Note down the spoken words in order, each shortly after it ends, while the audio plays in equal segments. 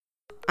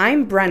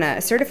I'm Brenna,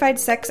 a certified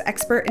sex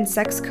expert and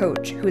sex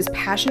coach who is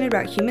passionate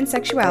about human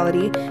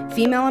sexuality,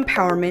 female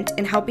empowerment,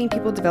 and helping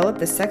people develop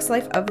the sex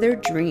life of their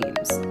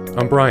dreams.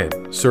 I'm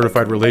Brian,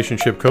 certified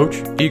relationship coach,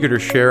 eager to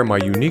share my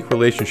unique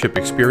relationship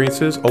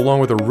experiences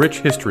along with a rich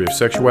history of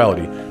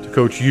sexuality to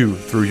coach you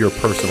through your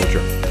personal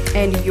journey.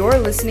 And you're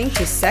listening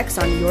to Sex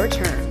on Your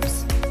Terms.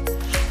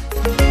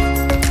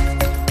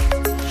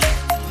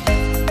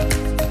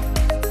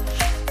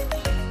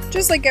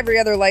 Just like every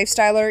other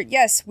lifestyler,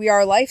 yes, we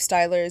are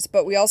lifestylers,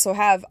 but we also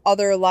have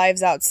other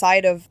lives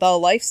outside of the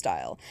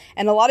lifestyle.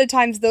 And a lot of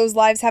times those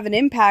lives have an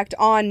impact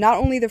on not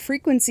only the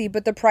frequency,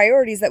 but the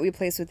priorities that we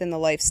place within the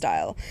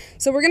lifestyle.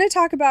 So we're going to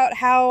talk about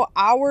how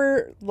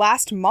our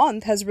last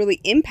month has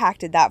really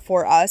impacted that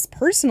for us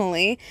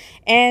personally,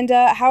 and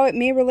how it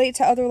may relate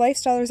to other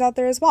lifestylers out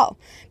there as well.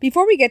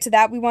 Before we get to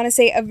that, we want to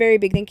say a very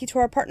big thank you to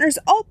our partners,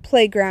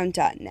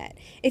 altplayground.net.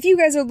 If you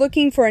guys are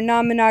looking for a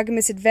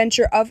non-monogamous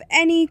adventure of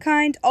any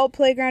kind, Alt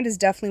Playground is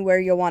definitely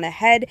where you'll want to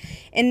head.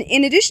 And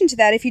in addition to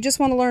that, if you just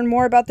want to learn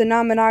more about the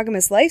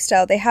non-monogamous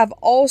lifestyle, they have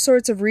all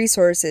sorts of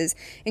resources,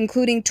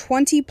 including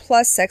 20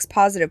 plus sex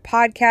positive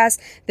podcasts,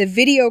 the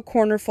video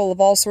corner full of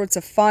all sorts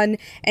of fun,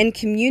 and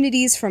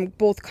communities from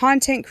both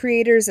content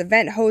creators,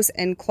 event hosts,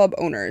 and club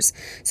owners.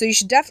 So you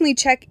should definitely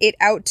check it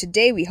out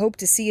today. We hope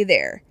to see you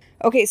there.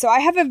 Okay, so I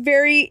have a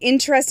very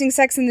interesting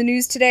sex in the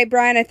news today,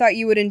 Brian. I thought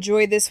you would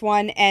enjoy this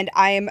one, and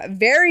I am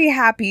very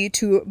happy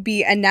to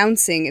be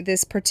announcing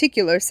this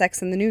particular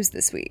sex in the news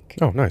this week.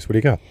 Oh, nice. What do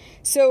you got?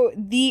 So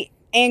the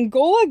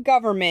Angola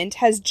government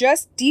has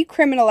just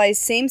decriminalized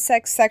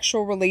same-sex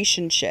sexual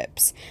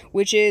relationships,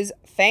 which is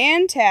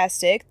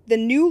fantastic. The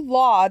new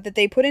law that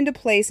they put into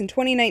place in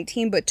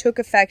 2019 but took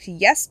effect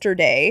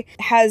yesterday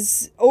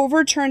has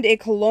overturned a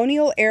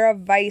colonial-era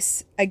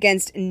vice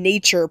against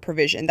nature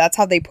provision. That's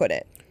how they put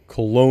it.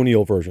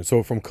 Colonial version.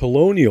 So from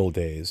colonial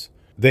days,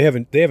 they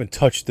haven't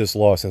touched this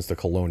law since the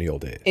colonial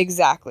days.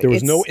 Exactly. There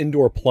was no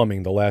indoor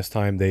plumbing the last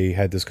time they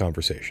had this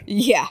conversation.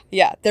 Yeah.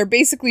 They're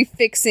basically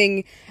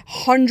fixing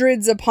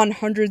hundreds upon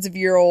hundreds of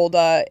year old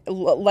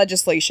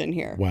legislation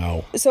here.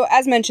 Wow. So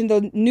as mentioned,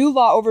 the new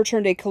law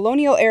overturned a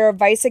colonial era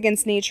vice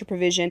against nature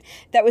provision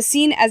that was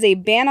seen as a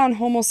ban on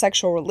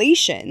homosexual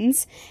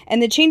relations.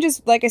 And the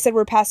changes, like I said,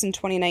 were passed in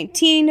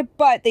 2019,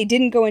 but they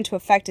didn't go into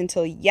effect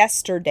until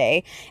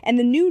yesterday. And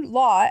the new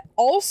law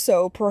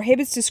also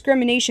prohibits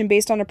discrimination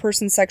based on a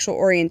person's sexual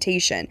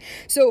orientation.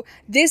 So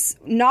this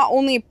not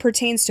only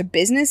pertains to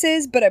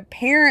businesses, but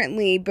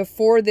apparently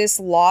before this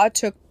law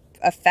took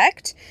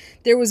effect,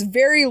 there was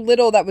very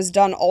little that was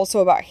done also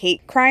about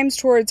hate crimes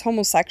towards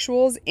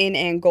homosexuals in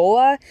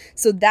Angola.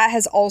 So that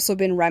has also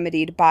been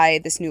remedied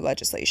by this new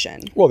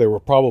legislation. Well, they were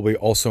probably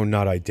also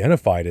not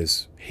identified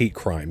as hate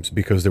crimes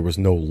because there was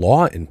no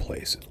law in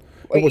place.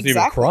 It wasn't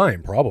even a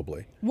crime,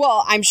 probably.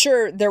 Well, I'm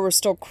sure there were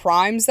still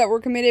crimes that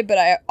were committed, but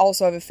I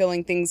also have a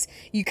feeling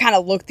you kind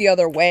of look the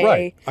other way.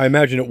 Right. I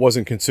imagine it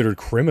wasn't considered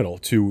criminal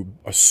to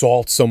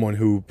assault someone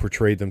who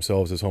portrayed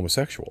themselves as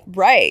homosexual.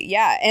 Right,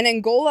 yeah. And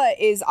Angola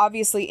is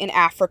obviously in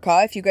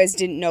Africa, if you guys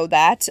didn't know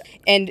that.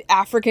 And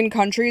African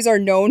countries are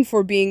known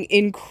for being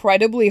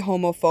incredibly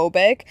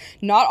homophobic.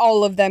 Not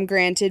all of them,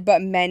 granted, but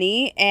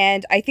many.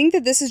 And I think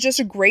that this is just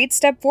a great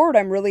step forward.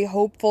 I'm really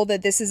hopeful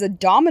that this is a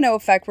domino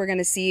effect we're going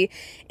to see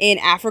in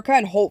Africa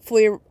and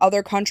hopefully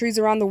other countries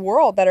around the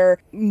world that are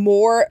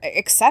more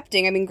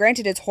accepting. I mean,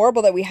 granted, it's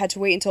horrible that we had to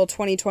wait until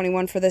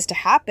 2021 for this to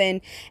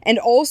happen. And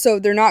also,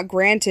 they're not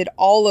granted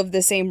all of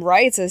the same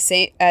rights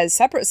as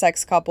separate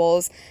sex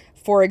couples.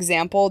 For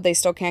example, they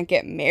still can't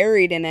get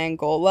married in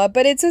Angola,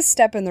 but it's a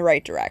step in the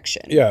right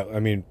direction. Yeah, I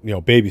mean,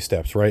 baby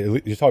steps, right?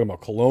 You're talking about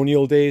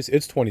colonial days.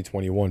 It's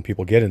 2021.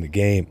 People get in the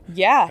game.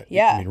 Yeah.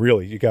 I mean,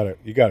 really, you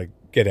gotta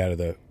get out of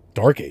the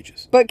Dark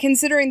Ages. But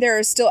considering there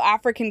are still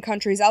African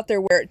countries out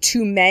there where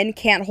two men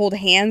can't hold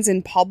hands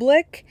in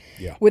public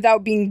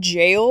without being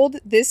jailed,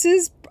 this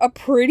is a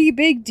pretty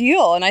big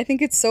deal. And I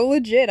think it's so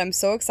legit. I'm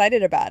so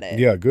excited about it.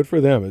 Yeah, good for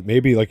them. It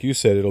maybe, like you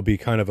said, it'll be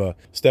kind of a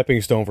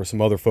stepping stone for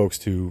some other folks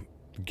to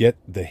get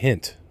the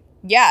hint.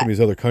 Yeah. Some of these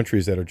other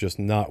countries that are just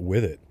not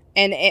with it.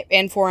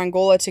 And for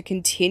Angola to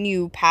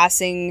continue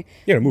passing...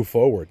 Yeah, to move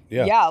forward.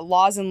 Yeah,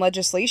 laws and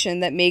legislation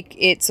that make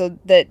it so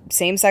that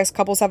same-sex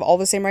couples have all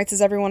the same rights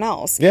as everyone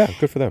else. Yeah,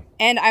 good for them.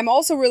 And I'm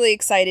also really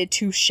excited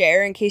to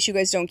share, in case you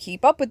guys don't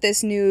keep up with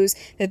this news,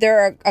 that there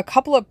are a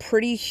couple of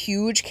pretty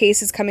huge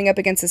cases coming up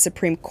against the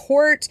Supreme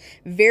Court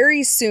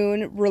very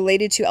soon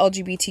related to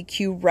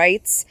LGBTQ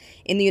rights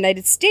in the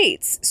United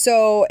States.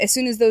 So as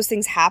soon as those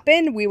things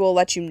happen, we will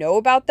let you know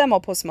about them. I'll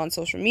post them on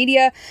social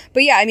media.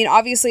 But yeah, I mean,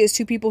 obviously, as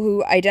two people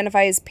who identify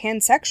as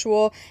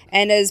pansexual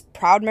and as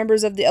proud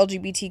members of the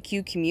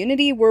LGBTQ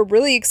community, we're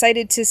really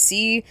excited to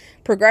see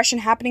progression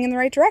happening in the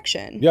right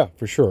direction. Yeah,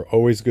 for sure.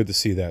 Always good to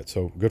see that.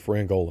 So good for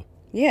Angola.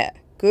 Yeah.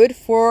 Good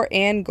for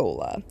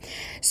Angola.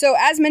 So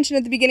as mentioned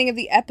at the beginning of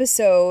the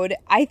episode,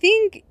 I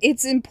think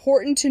it's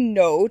important to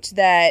note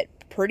that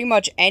pretty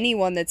much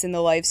anyone that's in the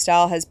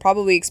lifestyle has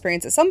probably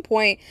experienced at some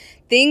point.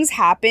 Things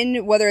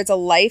happen, whether it's a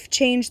life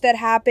change that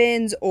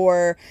happens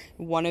or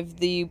one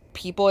of the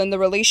people in the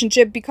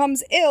relationship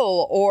becomes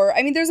ill, or,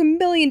 I mean, there's a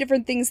million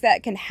different things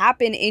that can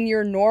happen in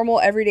your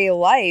normal everyday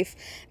life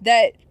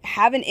that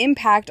have an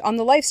impact on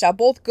the lifestyle,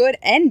 both good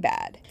and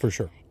bad. For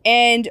sure.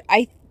 And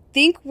I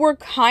think we're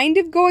kind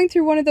of going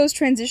through one of those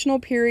transitional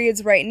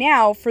periods right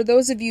now. For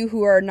those of you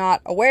who are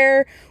not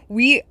aware,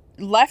 we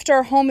left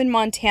our home in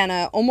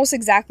Montana almost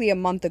exactly a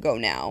month ago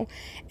now,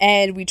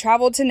 and we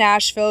traveled to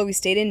Nashville. We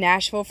stayed in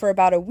Nashville for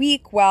about a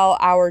week while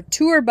our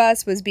tour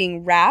bus was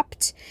being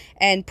wrapped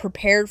and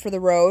prepared for the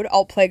road.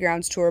 Alt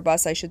Playground's tour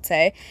bus, I should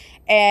say.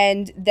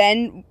 And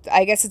then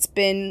I guess it's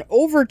been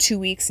over 2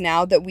 weeks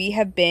now that we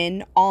have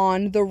been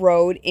on the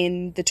road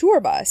in the tour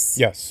bus.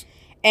 Yes.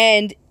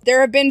 And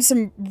there have been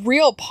some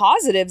real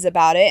positives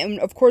about it. And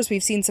of course,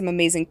 we've seen some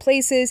amazing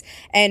places.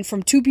 And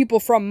from two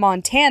people from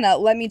Montana,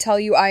 let me tell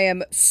you, I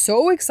am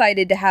so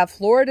excited to have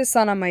Florida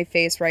sun on my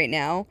face right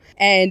now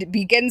and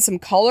be getting some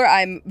color.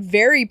 I'm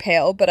very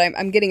pale, but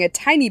I'm getting a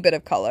tiny bit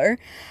of color.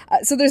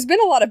 So there's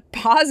been a lot of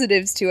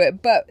positives to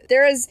it, but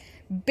there has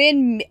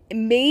been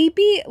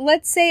maybe,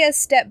 let's say, a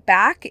step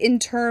back in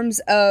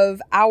terms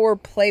of our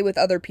play with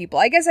other people.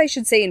 I guess I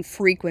should say in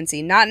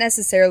frequency, not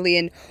necessarily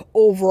in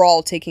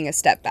overall taking a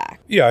step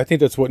back. Yeah, I think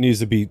that's what needs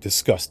to be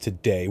discussed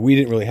today. We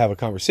didn't really have a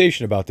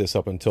conversation about this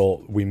up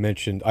until I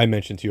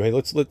mentioned to you,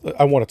 hey,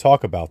 I want to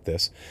talk about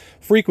this.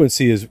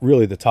 Frequency is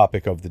really the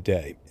topic of the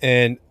day.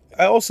 And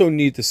I also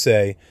need to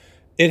say,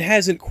 it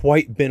hasn't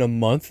quite been a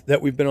month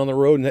that we've been on the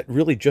road, and that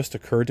really just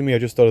occurred to me. I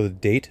just thought of the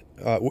date.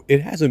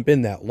 It hasn't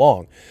been that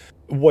long.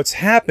 What's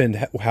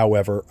happened,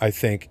 however, I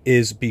think,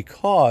 is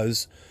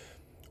because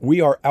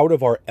we are out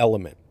of our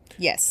element.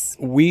 Yes.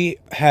 We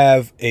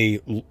have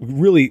a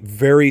really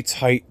very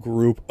tight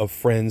group of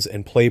friends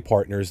and play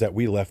partners that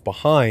we left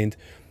behind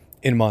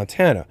in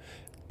Montana.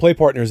 Play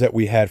partners that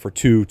we had for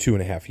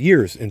 2.5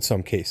 years in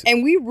some cases.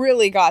 And we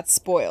really got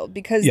spoiled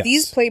because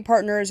these play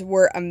partners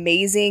were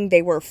amazing.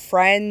 They were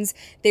friends.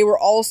 They were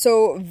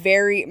also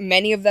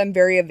many of them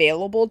very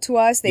available to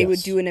us. They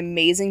would do an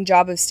amazing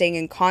job of staying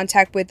in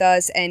contact with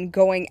us and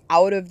going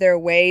out of their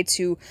way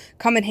to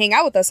come and hang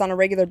out with us on a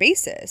regular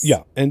basis.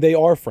 Yeah, and they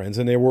are friends,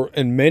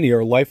 and many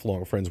are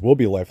lifelong friends, will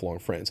be lifelong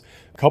friends.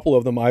 A couple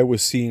of them I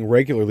was seeing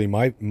regularly,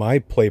 my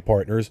play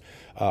partners.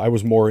 I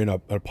was more in a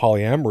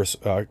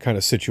polyamorous kind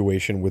of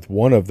situation with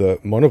one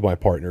of my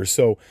partners.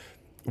 So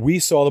we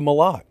saw them a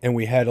lot, and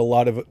we had a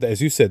lot of,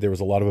 as you said, there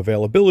was a lot of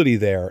availability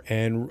there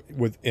and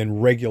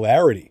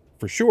regularity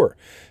for sure.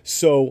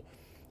 So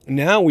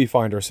now we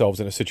find ourselves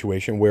in a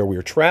situation where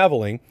we're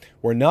traveling.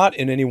 We're not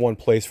in any one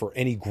place for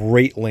any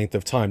great length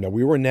of time. Now,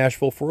 we were in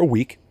Nashville for a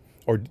week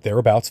or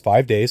thereabouts,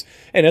 5 days.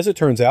 And as it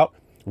turns out,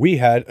 we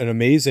had an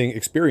amazing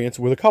experience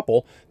with a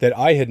couple that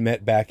I had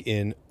met back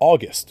in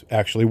August,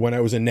 actually, when I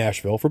was in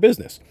Nashville for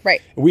business.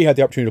 Right. We had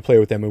the opportunity to play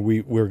with them, and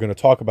we're going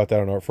to talk about that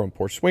on our Front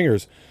Porch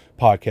Swingers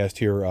podcast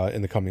here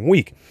in the coming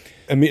week.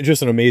 I mean,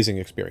 just an amazing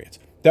experience.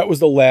 That was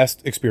the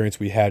last experience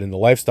we had in the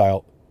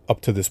lifestyle up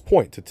to this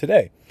point, to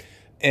today.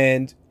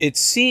 And it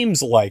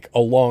seems like a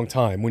long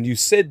time. When you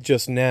said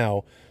just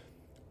now,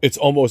 it's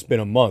almost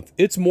been a month.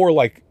 It's more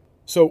like,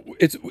 so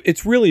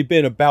it's really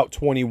been about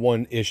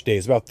 21-ish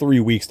days, about 3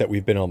 weeks that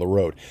we've been on the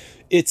road.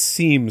 It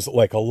seems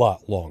like a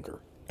lot longer,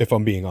 if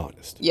I'm being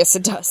honest. Yes,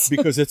 it does.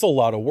 Because it's a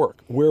lot of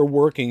work. We're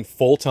working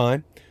full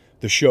time.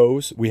 The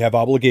shows, we have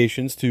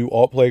obligations to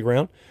Alt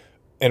Playground,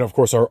 and of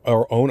course our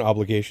own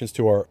obligations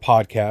to our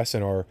podcasts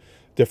and our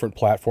different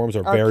platforms,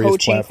 our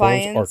various platforms,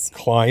 clients. Our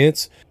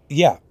clients.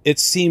 Yeah, it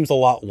seems a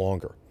lot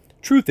longer.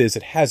 Truth is,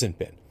 it hasn't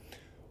been.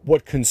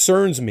 What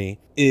concerns me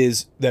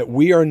is that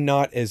we are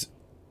not as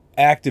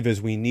active as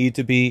we need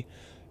to be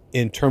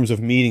in terms of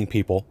meeting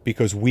people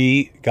because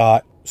we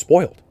got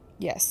spoiled.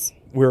 Yes.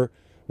 We're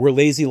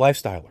lazy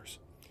lifestylers.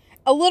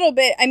 A little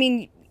bit. I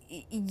mean,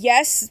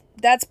 yes,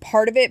 that's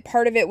part of it.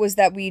 Part of it was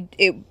that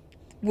it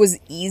was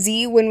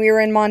easy when we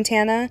were in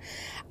Montana.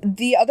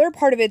 The other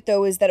part of it,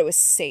 though, is that it was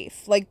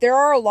safe. Like, there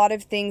are a lot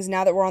of things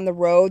now that we're on the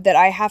road that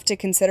I have to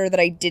consider that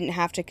I didn't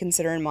have to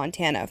consider in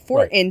Montana.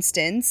 For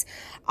instance,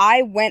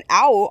 I went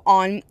out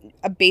on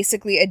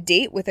basically a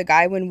date with a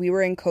guy when we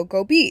were in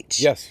Cocoa Beach.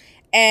 Yes.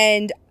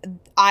 And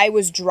I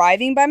was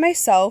driving by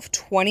myself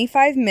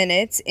 25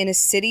 minutes in a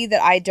city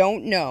that I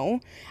don't know.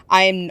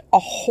 I'm a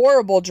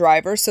horrible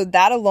driver, so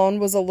that alone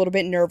was a little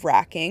bit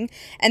nerve-wracking.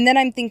 And then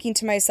I'm thinking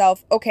to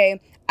myself,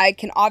 okay, I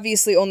can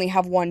obviously only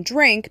have one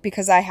drink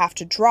because I have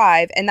to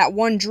drive. And that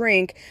one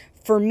drink,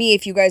 for me,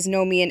 if you guys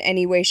know me in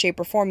any way, shape,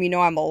 or form, you know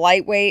I'm a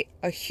lightweight,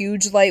 a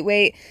huge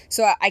lightweight.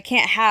 So I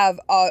can't have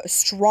a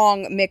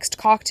strong mixed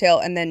cocktail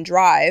and then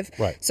drive.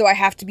 Right. So I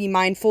have to be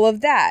mindful of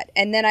that.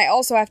 And then I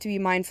also have to be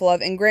mindful of,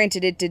 and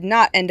granted, it did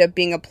not end up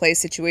being a play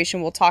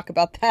situation. We'll talk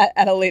about that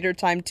at a later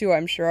time too,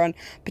 I'm sure,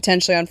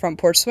 potentially on Front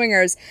Porch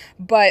Swingers.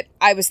 But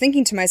I was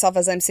thinking to myself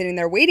as I'm sitting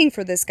there waiting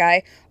for this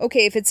guy,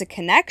 okay, if it's a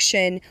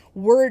connection,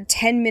 we're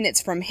 10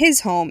 minutes from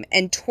his home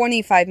and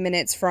 25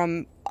 minutes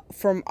from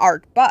from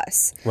Art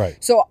Bus. Right.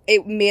 So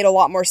it made a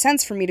lot more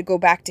sense for me to go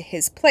back to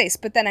his place.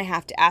 But then I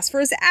have to ask for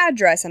his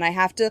address, and I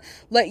have to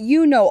let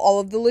you know all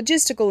of the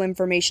logistical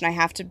information. I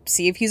have to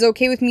see if he's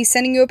okay with me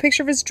sending you a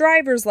picture of his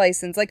driver's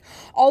license. Like,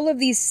 all of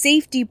these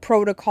safety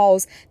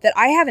protocols that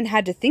I haven't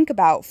had to think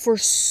about for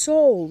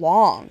so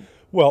long.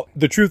 Well,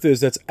 the truth is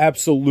that's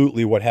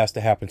absolutely what has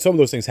to happen. Some of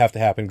those things have to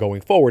happen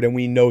going forward, and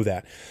we know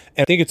that.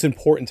 And I think it's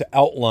important to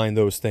outline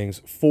those things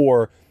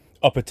for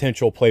a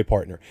potential play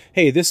partner.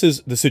 Hey, this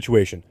is the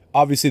situation.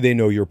 Obviously, they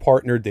know you're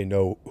partnered. They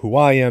know who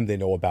I am. They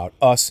know about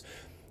us.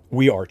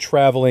 We are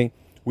traveling.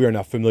 We are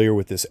not familiar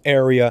with this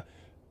area.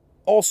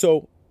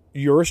 Also,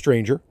 you're a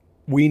stranger.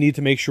 We need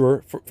to make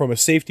sure, from a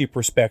safety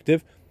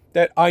perspective,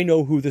 that I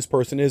know who this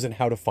person is and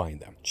how to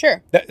find them.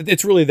 Sure.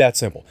 It's really that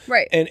simple.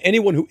 Right. And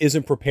anyone who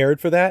isn't prepared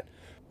for that,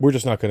 we're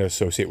just not going to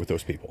associate with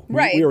those people.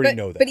 Right. We already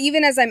know that. But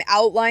even as I'm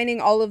outlining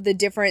all of the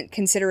different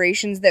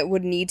considerations that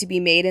would need to be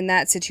made in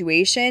that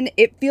situation,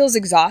 it feels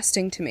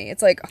exhausting to me.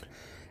 It's like,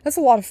 that's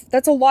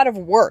a lot of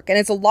work, and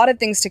it's a lot of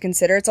things to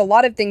consider. It's a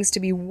lot of things to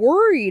be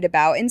worried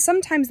about, and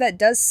sometimes that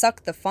does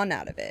suck the fun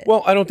out of it.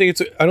 Well, I don't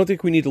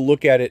think we need to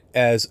look at it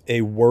as a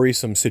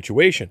worrisome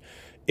situation.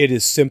 It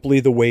is simply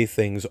the way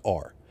things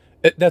are.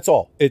 That's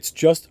all. It's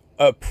just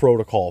a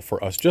protocol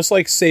for us. Just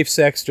like safe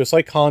sex, just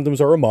like condoms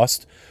are a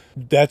must.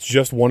 That's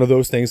just one of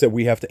those things that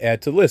we have to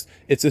add to the list.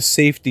 It's a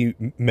safety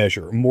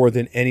measure more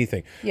than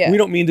anything. Yeah. We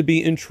don't mean to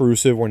be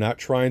intrusive. We're not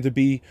trying to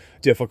be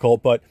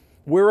difficult, but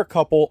we're a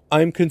couple.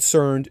 I'm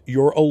concerned.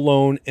 You're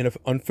alone in an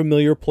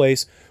unfamiliar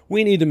place.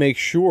 We need to make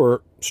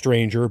sure,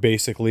 stranger,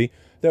 basically,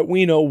 that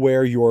we know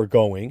where you're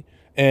going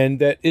and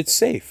that it's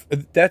safe.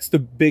 That's the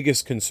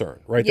biggest concern,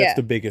 right? Yeah. That's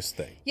the biggest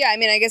thing. Yeah, I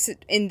mean, I guess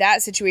in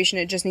that situation,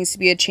 it just needs to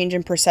be a change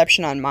in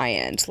perception on my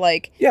end.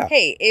 Like, Yeah.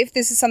 hey, if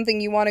this is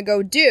something you want to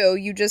go do,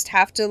 you just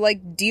have to,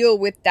 like, deal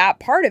with that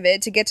part of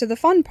it to get to the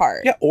fun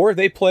part. Yeah, or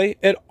they play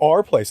at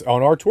our place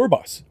on our tour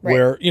bus, Right.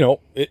 where,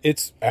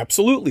 it's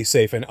absolutely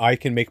safe and I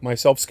can make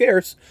myself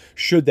scarce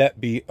should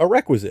that be a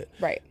requisite.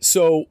 Right.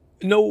 So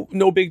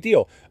no big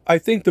deal. I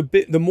think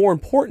the more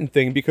important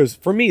thing, because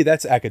for me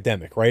that's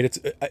academic, right?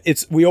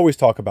 It's we always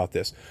talk about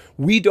this.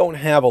 We don't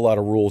have a lot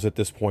of rules at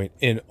this point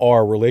in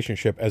our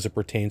relationship as it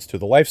pertains to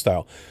the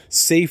lifestyle.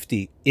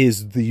 Safety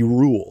is the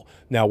rule.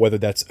 Now, whether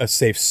that's a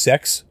safe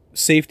sex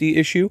safety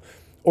issue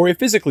or a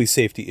physically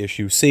safety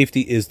issue,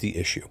 safety is the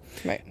issue.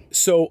 Right.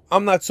 So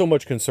I'm not so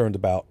much concerned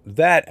about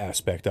that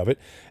aspect of it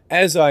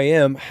as I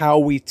am how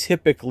we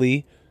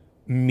typically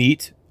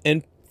meet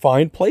and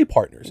find play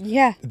partners.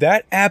 Yeah.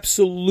 That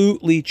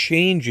absolutely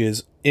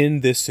changes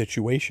in this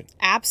situation.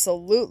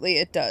 Absolutely,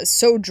 it does.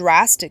 So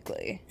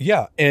drastically.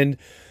 Yeah. And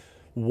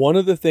one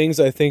of the things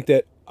I think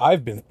that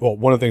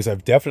one of the things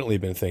I've definitely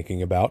been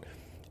thinking about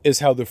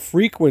is how the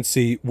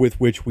frequency with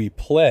which we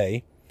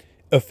play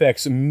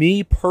affects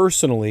me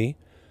personally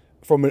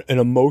from an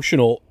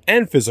emotional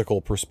and physical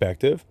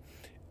perspective,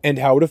 and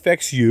how it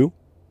affects you,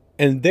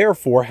 and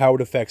therefore how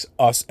it affects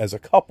us as a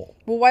couple.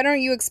 Well, why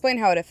don't you explain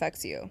how it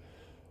affects you?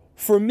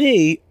 For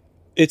me,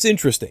 it's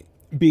interesting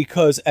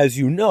because, as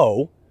you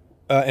know,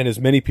 and as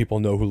many people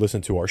know who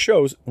listen to our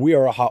shows, we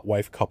are a hot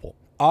wife couple.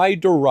 I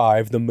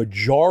derive the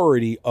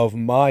majority of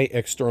my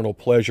external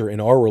pleasure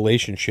in our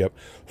relationship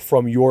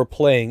from your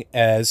playing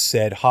as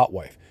said hot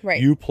wife.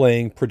 Right. You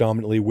playing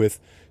predominantly with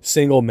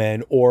single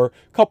men or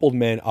coupled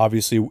men,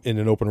 obviously in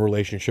an open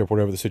relationship,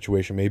 whatever the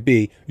situation may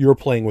be. You're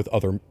playing with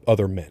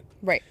other men.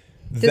 Right.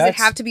 Does it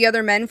have to be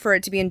other men for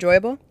it to be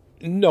enjoyable?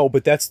 No,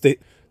 but that's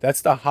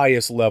the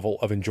highest level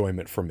of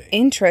enjoyment for me.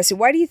 Interesting.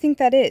 Why do you think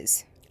that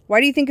is? Why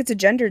do you think it's a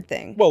gendered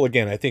thing? Well,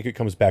 again, I think it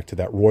comes back to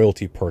that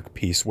royalty perk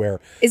piece where...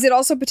 Is it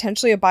also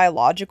potentially a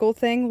biological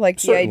thing? Like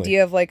Certainly. The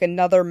idea of like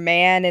another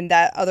man and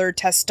that other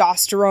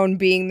testosterone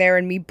being there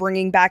and me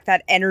bringing back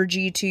that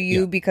energy to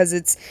you because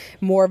it's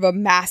more of a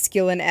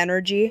masculine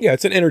energy? Yeah,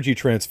 it's an energy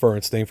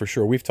transference thing for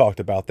sure. We've talked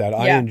about that.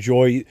 I Yeah.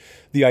 enjoy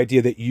the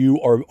idea that you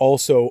are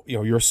also,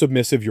 you're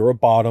submissive, you're a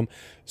bottom,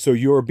 so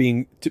you're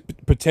being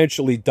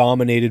potentially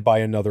dominated by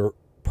another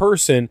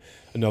person,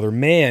 another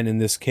man in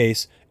this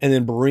case, and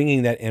then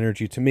bringing that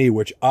energy to me,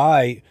 which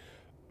I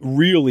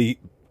really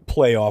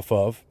play off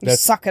of.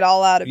 Suck it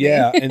all out of me.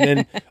 Yeah, and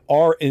then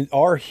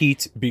our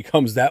heat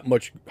becomes that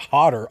much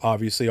hotter.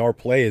 Obviously, our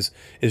play is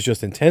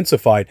just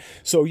intensified.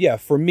 So yeah,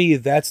 for me,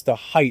 that's the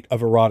height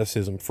of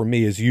eroticism. For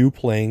me, is you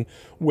playing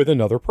with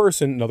another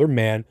person, another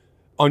man,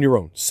 on your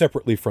own,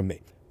 separately from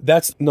me.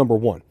 That's number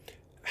one.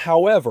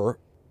 However,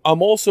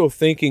 I'm also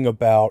thinking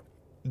about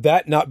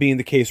that not being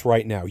the case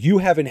right now. You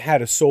haven't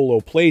had a solo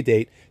play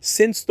date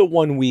since the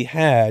one we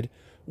had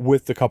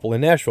with the couple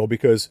in Nashville,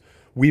 because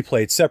we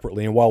played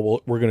separately. And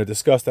while we're going to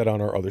discuss that on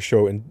our other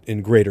show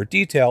in greater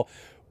detail,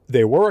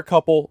 they were a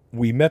couple.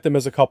 We met them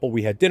as a couple.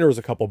 We had dinner as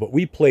a couple, but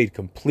we played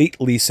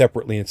completely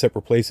separately in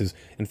separate places.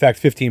 In fact,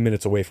 15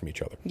 minutes away from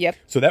each other. Yep.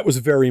 So that was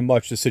very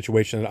much the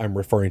situation that I'm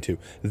referring to.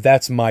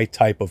 That's my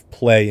type of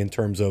play in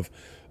terms of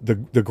the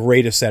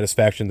greatest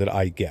satisfaction that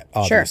I get,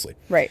 obviously.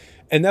 Sure. Right.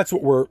 And that's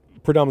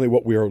predominantly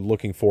what we are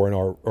looking for in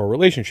our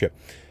relationship.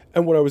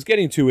 And what I was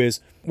getting to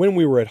is when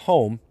we were at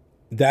home,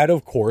 That,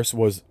 of course,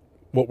 was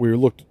what we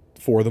looked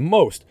for the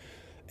most.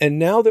 And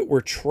now that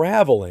we're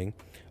traveling,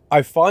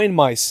 I find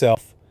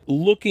myself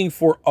looking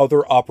for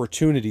other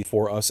opportunities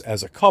for us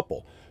as a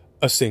couple.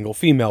 A single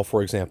female,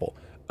 for example.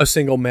 A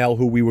single male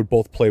who we would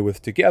both play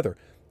with together.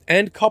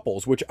 And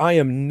couples, which I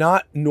am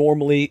not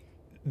normally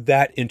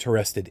that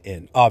interested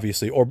in,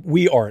 obviously. Or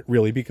we aren't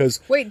really, because...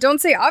 Wait, don't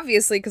say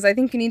obviously, because I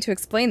think you need to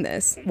explain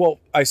this. Well,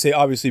 I say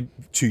obviously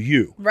to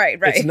you. Right.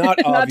 It's not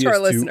Not obvious to our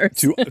listeners.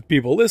 to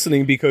people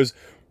listening, because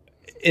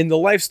in the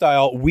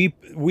lifestyle,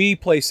 we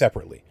play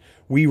separately.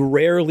 We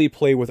rarely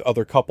play with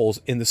other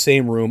couples in the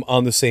same room,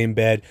 on the same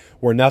bed.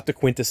 We're not the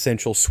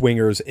quintessential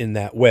swingers in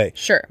that way.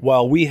 Sure.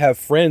 While we have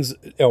friends,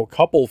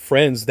 couple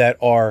friends that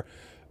are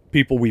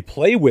people we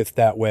play with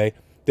that way,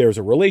 there's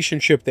a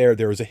relationship there.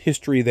 There is a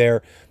history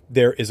there.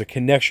 There is a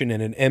connection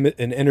and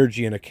an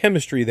energy and a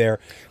chemistry there.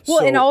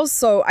 Well, and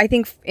also, I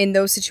think in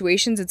those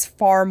situations, it's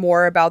far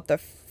more about the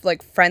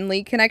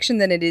friendly connection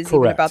than it is even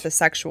Correct. about the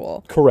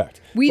sexual.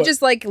 Correct. We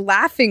just like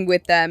laughing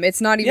with them.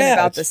 It's not even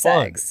about the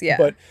sex. Fun.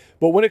 Yeah.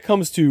 But when it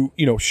comes to,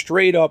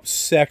 straight up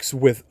sex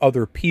with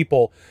other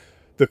people,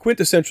 the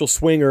quintessential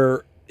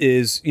swinger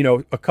is,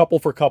 a couple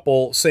for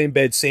couple, same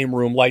bed, same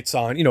room, lights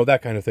on,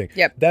 that kind of thing.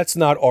 Yep. That's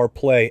not our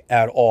play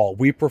at all.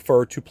 We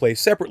prefer to play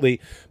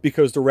separately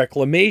because the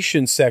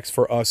reclamation sex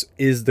for us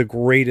is the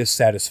greatest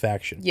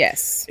satisfaction.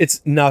 Yes.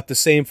 It's not the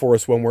same for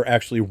us when we're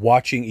actually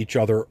watching each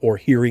other or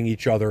hearing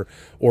each other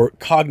or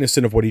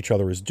cognizant of what each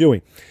other is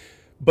doing.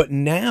 But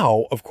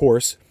now, of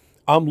course,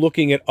 I'm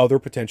looking at other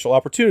potential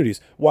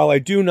opportunities. While I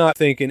do not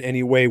think in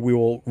any way we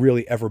will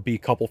really ever be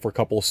couple for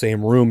couple,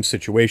 same room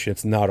situation,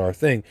 it's not our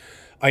thing.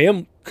 I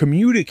am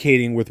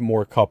communicating with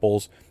more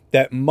couples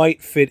that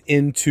might fit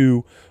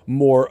into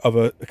more of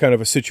a kind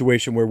of a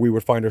situation where we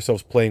would find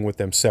ourselves playing with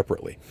them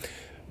separately.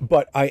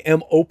 But I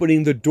am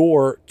opening the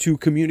door to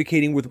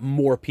communicating with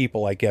more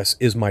people, I guess,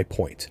 is my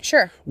point.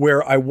 Sure.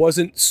 Where I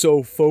wasn't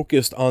so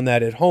focused on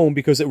that at home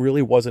because it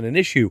really wasn't an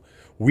issue.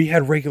 We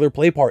had regular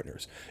play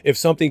partners. If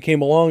something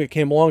came along, it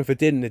came along. If it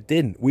didn't, it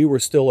didn't. We were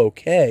still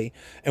okay.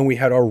 And we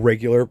had our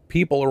regular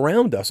people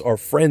around us, our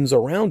friends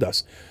around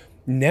us.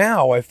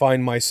 Now I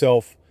find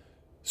myself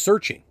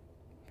searching.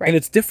 Right. And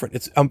it's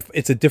different.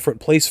 It's a different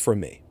place for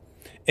me.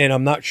 And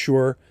I'm not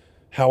sure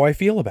how I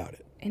feel about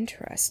it.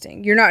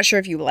 Interesting. You're not sure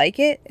if you like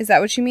it? Is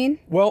that what you mean?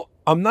 Well,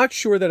 I'm not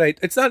sure that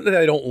it's not that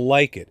I don't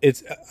like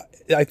it.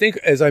 I think,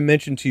 as I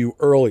mentioned to you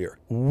earlier,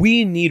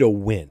 we need a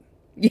win.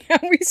 Yeah,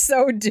 we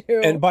so do.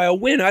 And by a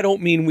win, I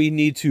don't mean we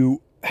need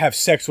to have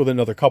sex with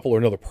another couple or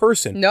another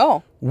person.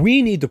 No.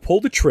 We need to pull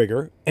the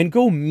trigger and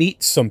go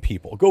meet some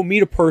people. Go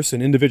meet a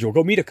person, individual.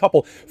 Go meet a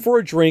couple for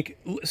a drink.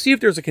 See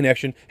if there's a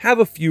connection. Have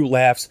a few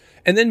laughs.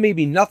 And then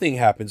maybe nothing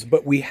happens.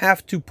 But we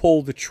have to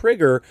pull the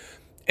trigger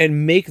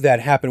and make that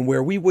happen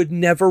where we would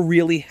never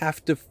really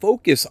have to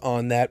focus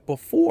on that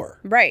before.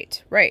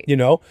 Right.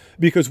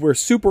 Because we're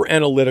super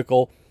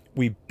analytical.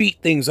 We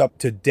beat things up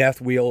to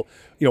death. We'll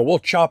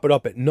chop it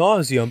up at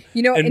nauseum.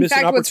 And in miss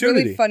fact, an what's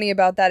opportunity. really funny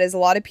about that is a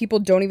lot of people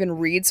don't even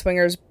read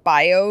swinger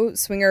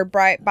bios,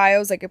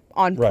 like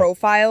on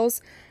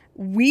profiles.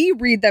 We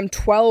read them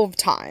 12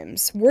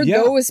 times. We're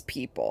those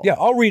people. Yeah,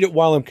 I'll read it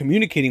while I'm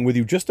communicating with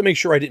you just to make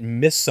sure I didn't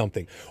miss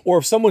something. Or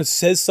if someone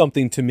says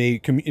something to me,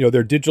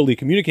 they're digitally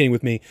communicating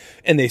with me,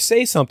 and they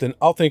say something,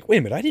 I'll think, wait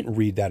a minute, I didn't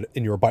read that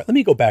in your bio. Let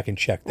me go back and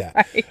check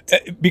that.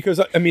 Right.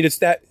 Because, it's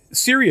that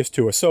serious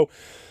to us. So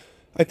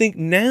I think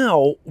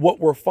now what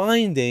we're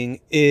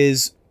finding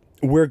is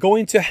we're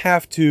going to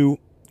have to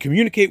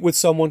communicate with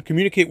someone,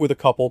 communicate with a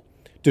couple,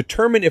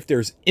 determine if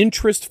there's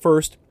interest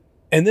first,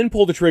 and then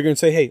pull the trigger and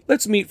say, hey,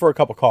 let's meet for a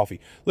cup of coffee.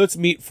 Let's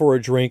meet for a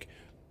drink,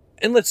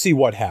 and let's see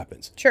what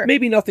happens. Sure.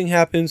 Maybe nothing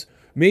happens.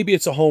 Maybe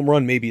it's a home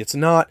run. Maybe it's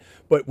not.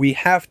 But we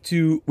have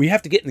to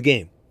get in the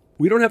game.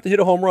 We don't have to hit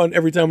a home run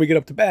every time we get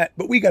up to bat,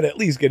 but we got to at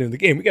least get in the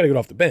game. We got to get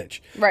off the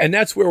bench. Right. And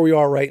that's where we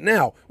are right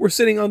now. We're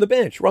sitting on the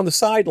bench. We're on the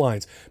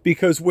sidelines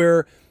because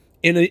we're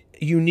in a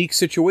unique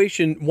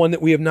situation, one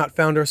that we have not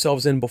found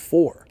ourselves in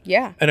before.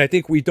 Yeah. And I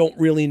think we don't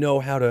really know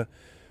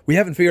we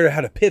haven't figured out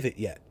how to pivot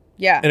yet.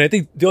 Yeah. And I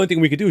think the only thing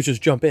we could do is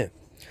just jump in.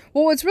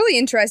 Well, what's really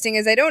interesting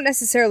is I don't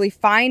necessarily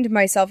find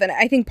myself, and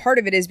I think part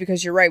of it is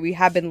because you're right, we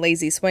have been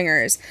lazy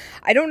swingers.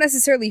 I don't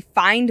necessarily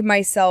find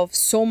myself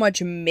so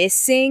much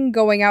missing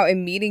going out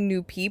and meeting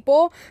new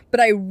people, but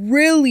I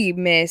really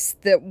miss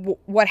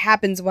what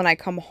happens when I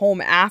come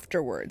home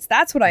afterwards.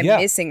 That's what I'm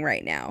missing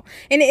right now.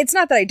 And it's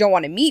not that I don't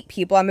want to meet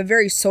people. I'm a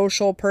very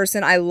social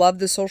person. I love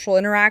the social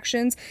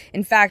interactions.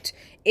 In fact,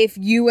 if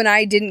you and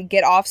I didn't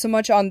get off so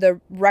much on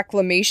the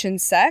reclamation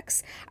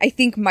sex, I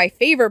think my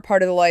favorite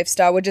part of the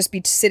lifestyle would just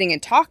be sitting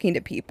and talking to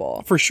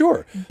people. For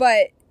sure.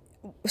 But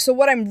So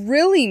what I'm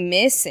really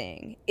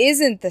missing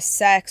isn't the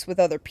sex with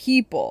other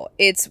people.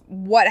 It's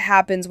what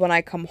happens when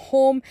I come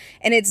home.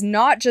 And it's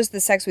not just the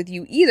sex with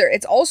you either.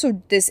 It's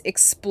also this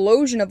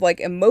explosion of like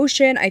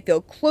emotion. I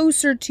feel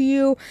closer to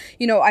you.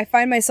 You know, I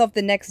find myself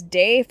the next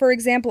day, for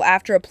example,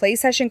 after a play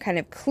session, kind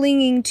of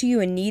clinging to you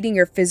and needing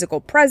your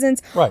physical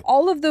presence. Right.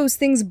 All of those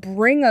things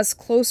bring us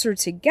closer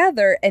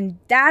together. And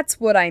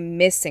that's what I'm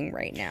missing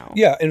right now.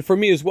 Yeah, and for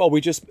me as well,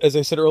 we just, as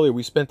I said earlier,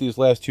 we spent these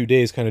last 2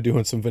 days kind of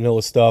doing some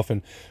vanilla stuff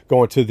and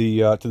going to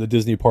the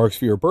Disney parks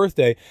for your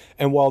birthday.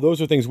 And while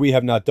those are things we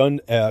have not done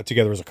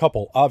together as a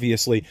couple,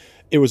 obviously,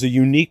 it was a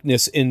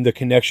uniqueness in the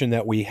connection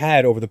that we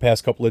had over the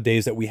past couple of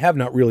days that we have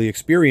not really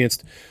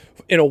experienced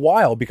in a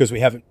while because we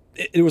haven't.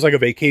 It was like a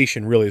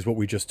vacation, really, is what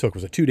we just took. It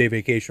was a 2-day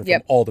vacation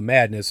from all the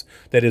madness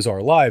that is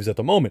our lives at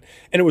the moment.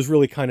 And it was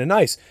really kind of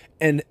nice.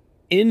 And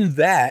in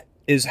that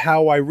is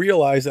how I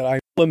realized that I'm an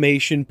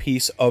inflammation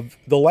piece of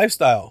the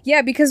lifestyle.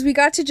 Yeah, because we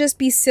got to just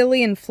be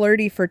silly and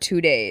flirty for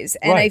 2 days.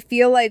 And I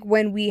feel like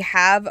when we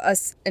have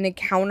an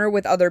encounter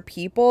with other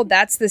people,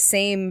 that's the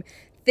same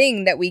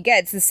thing that we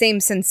get. It's the same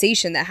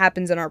sensation that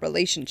happens in our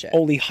relationship.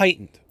 Only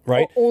heightened,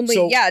 right?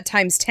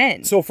 Times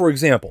 10. So, for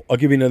example, I'll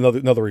give you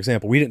another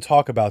example. We didn't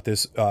talk about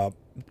this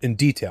in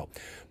detail,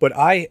 but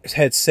I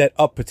had set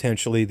up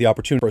potentially the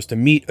opportunity for us to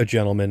meet a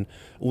gentleman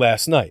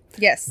last night.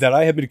 Yes. That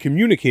I have been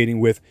communicating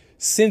with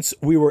since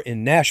we were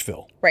in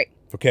Nashville. Right.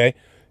 Okay?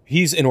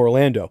 He's in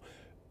Orlando.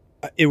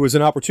 It was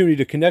an opportunity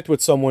to connect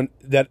with someone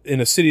that in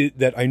a city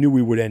that I knew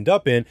we would end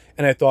up in,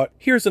 and I thought,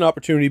 here's an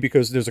opportunity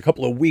because there's a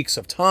couple of weeks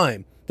of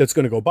time that's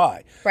going to go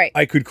by. Right.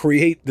 I could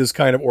create this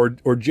kind of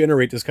or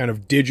generate this kind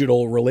of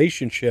digital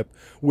relationship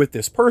with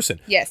this person.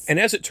 Yes. And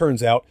as it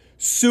turns out,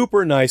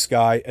 super nice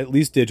guy, at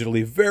least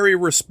digitally, very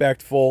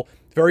respectful,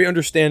 very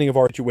understanding of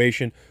our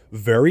situation,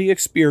 very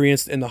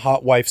experienced in the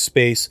hot wife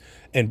space,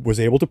 and was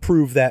able to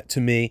prove that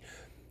to me.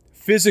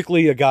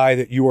 Physically, a guy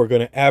that you are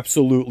going to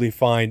absolutely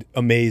find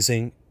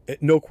amazing.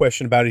 No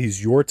question about it.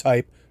 He's your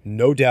type,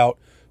 no doubt.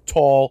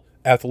 Tall,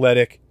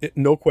 athletic,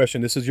 no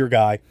question. This is your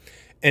guy.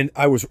 And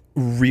I was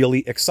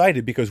really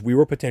excited because we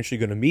were potentially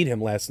going to meet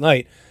him last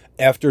night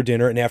after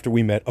dinner and after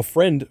we met a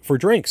friend for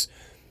drinks.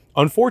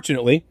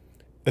 Unfortunately,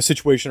 a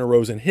situation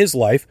arose in his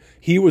life.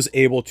 He was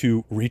able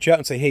to reach out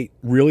and say, hey,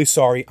 really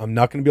sorry. I'm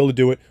not going to be able to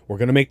do it. We're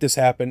going to make this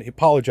happen. He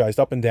apologized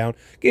up and down,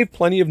 gave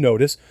plenty of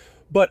notice,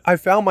 but I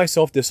found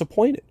myself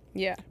disappointed.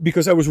 Yeah.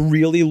 Because I was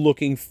really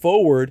looking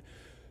forward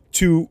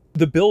to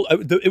the build.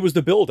 It was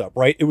the build up,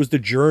 right? It was the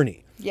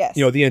journey. Yes.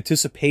 You know, the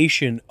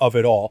anticipation of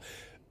it all.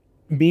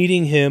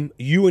 Meeting him,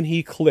 you and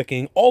he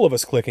clicking, all of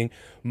us clicking,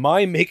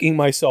 my making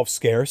myself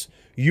scarce,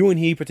 you and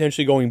he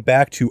potentially going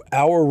back to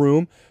our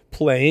room,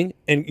 playing,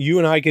 and you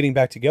and I getting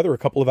back together a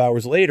couple of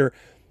hours later,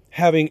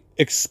 having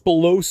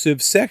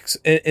explosive sex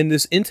and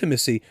this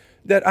intimacy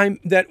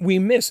that we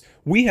miss.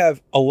 We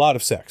have a lot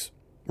of sex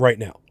right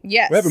now.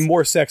 Yes. We're having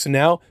more sex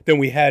now than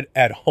we had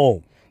at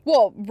home.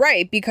 Well,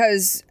 right,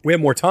 because we have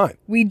more time.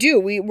 We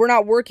do. We're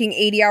not working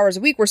 80 hours a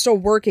week. We're still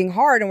working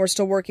hard and we're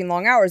still working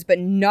long hours, but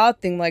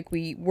nothing like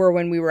we were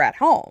when we were at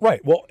home.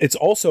 Right. Well, it's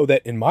also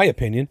that, in my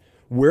opinion,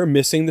 we're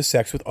missing the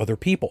sex with other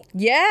people.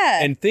 Yeah.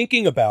 And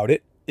thinking about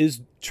it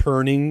is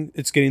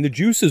it's getting the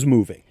juices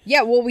moving.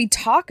 Yeah, well, we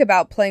talk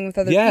about playing with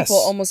other people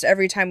almost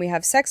every time we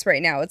have sex right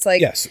now. It's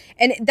like,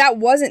 and that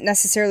wasn't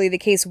necessarily the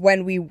case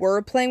when we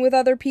were playing with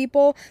other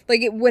people.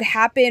 Like, it would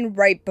happen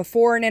right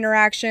before an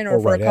interaction or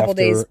for a couple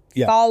days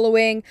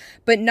following,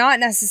 but not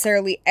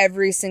necessarily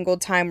every single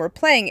time we're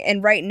playing.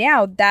 And right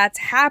now, that's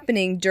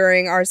happening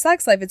during our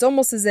sex life. It's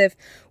almost as if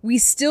we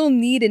still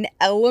need an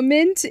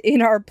element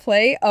in our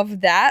play of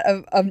that,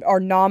 of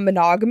our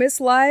non-monogamous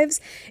lives,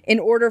 in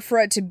order for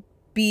it to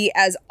be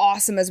as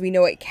awesome as we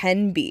know it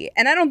can be.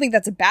 And I don't think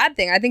that's a bad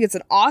thing. I think it's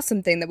an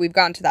awesome thing that we've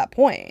gotten to that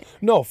point.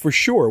 No, for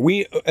sure.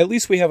 At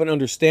least we have an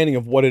understanding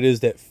of what it is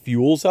that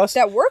fuels us.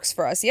 That works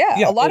for us,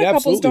 yeah. A lot of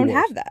couples don't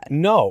have that.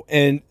 No,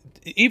 and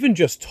even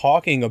just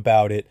talking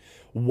about it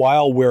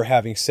while we're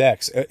having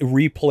sex,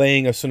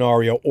 replaying a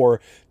scenario or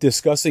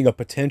discussing a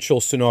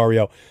potential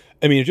scenario,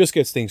 I mean, it just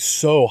gets things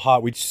so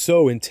hot,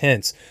 so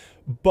intense.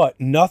 But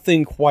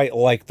nothing quite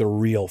like the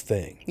real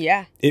thing.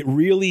 Yeah. It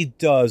really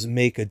does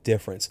make a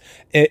difference.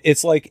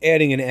 It's like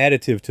adding an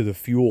additive to the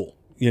fuel,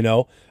 you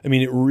know? I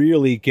mean, it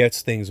really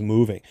gets things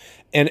moving.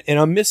 And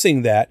I'm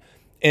missing that.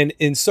 And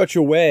in such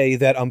a way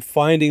that I'm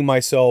finding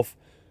myself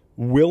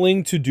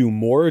willing to do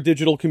more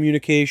digital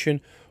communication,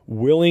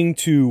 willing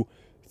to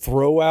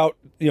throw out,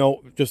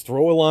 just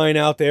throw a line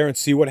out there and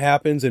see what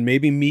happens and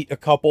maybe meet a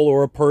couple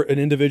or an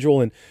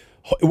individual and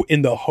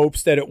in the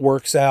hopes that it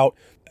works out.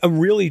 I'm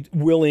really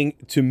willing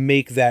to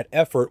make that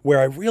effort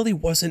where I really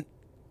wasn't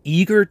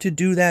eager to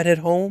do that at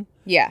home.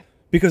 Yeah.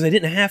 Because I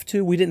didn't have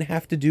to. We didn't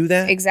have to do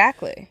that.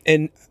 Exactly.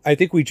 And I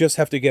think we just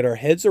have to get our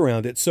heads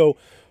around it. So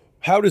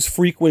how does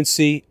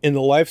frequency in the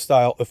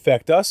lifestyle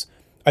affect us?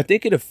 I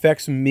think it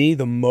affects me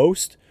the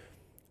most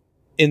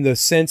in the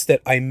sense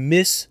that I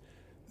miss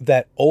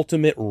that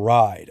ultimate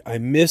ride. I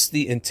miss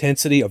the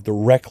intensity of the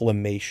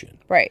reclamation.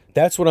 Right.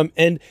 That's what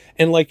and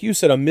like you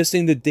said, I'm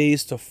missing the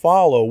days to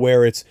follow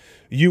where it's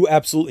you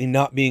absolutely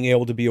not being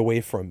able to be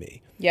away from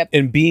me. Yep.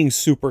 And being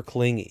super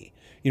clingy.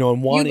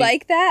 And wanting... You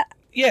like that?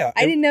 Yeah.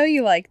 I didn't know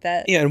you liked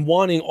that. Yeah, and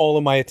wanting all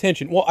of my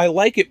attention. Well, I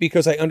like it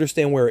because I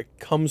understand where it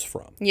comes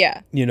from.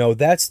 Yeah.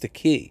 That's the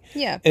key.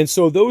 Yeah. And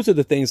so those are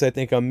the things I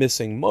think I'm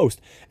missing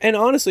most. And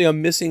honestly,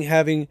 I'm missing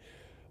having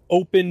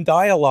open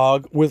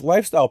dialogue with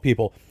lifestyle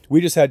people. We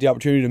just had the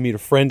opportunity to meet a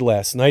friend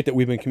last night that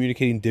we've been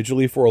communicating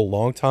digitally for a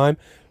long time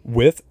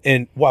with.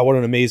 And wow, what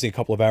an amazing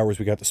couple of hours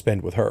we got to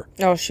spend with her.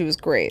 Oh, she was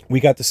great. We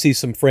got to see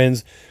some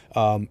friends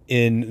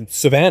in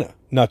Savannah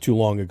not too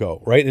long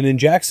ago, right? And in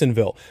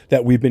Jacksonville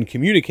that we've been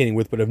communicating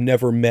with but have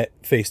never met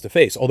face to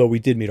face, although we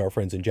did meet our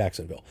friends in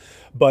Jacksonville.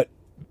 But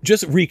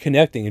just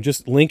reconnecting and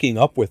just linking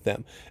up with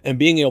them and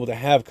being able to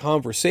have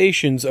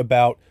conversations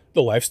about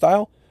the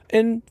lifestyle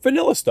and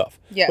vanilla stuff.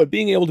 Yeah. But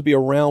being able to be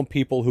around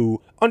people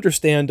who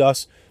understand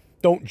us,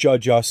 don't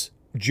judge us,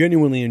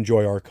 genuinely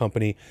enjoy our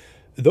company.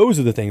 Those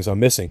are the things I'm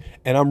missing.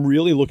 And I'm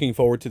really looking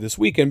forward to this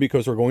weekend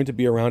because we're going to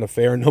be around a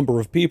fair number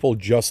of people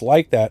just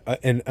like that.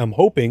 And I'm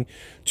hoping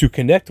to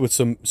connect with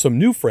some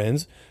new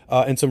friends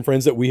and some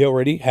friends that we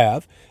already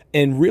have,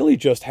 and really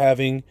just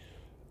having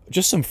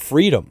just some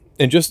freedom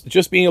and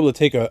just being able to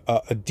take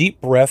a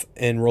deep breath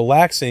and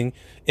relaxing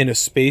in a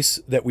space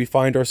that we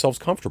find ourselves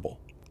comfortable.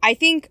 I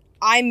think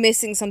I'm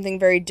missing something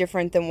very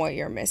different than what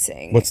you're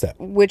missing. What's that?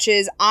 Which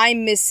is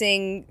I'm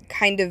missing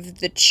kind of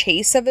the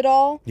chase of it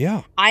all.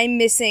 Yeah. I'm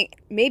missing,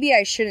 maybe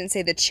I shouldn't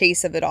say the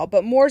chase of it all,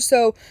 but more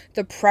so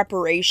the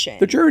preparation.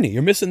 The journey.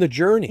 You're missing the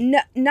journey.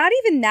 No, not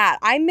even that.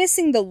 I'm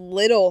missing the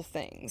little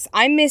things.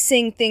 I'm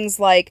missing things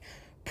like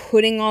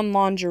putting on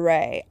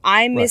lingerie.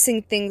 I'm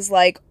missing things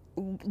like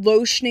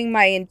lotioning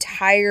my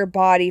entire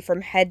body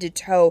from head to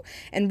toe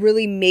and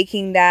really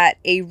making that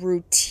a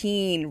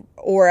routine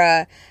or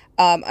a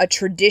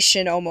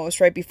tradition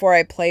almost right before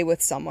I play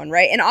with someone,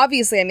 right? And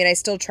obviously, I mean, I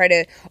still try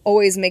to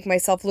always make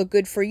myself look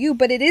good for you,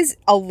 but it is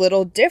a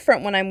little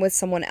different when I'm with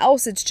someone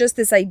else. It's just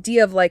this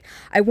idea of like,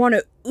 I want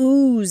to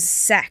ooze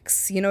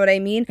sex. You know what I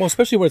mean? Well,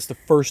 especially when it's the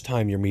first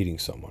time you're meeting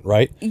someone,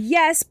 right?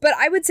 Yes, but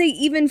I would say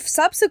even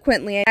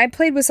subsequently, I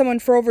played with someone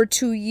for over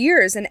 2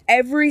 years, and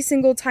every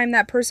single time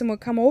that person would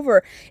come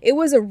over, it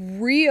was a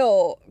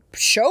real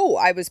show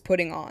I was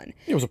putting on.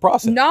 It was a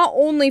process. Not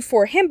only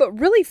for him, but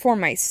really for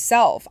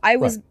myself.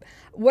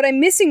 What I'm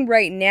missing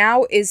right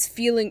now is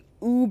feeling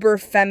uber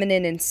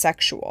feminine and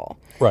sexual.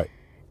 Right.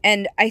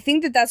 And I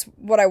think that that's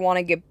what I want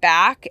to get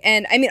back.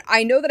 And I mean,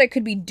 I know that I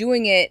could be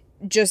doing it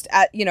just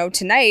at,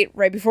 tonight,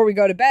 right before we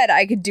go to bed,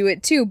 I could do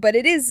it too. But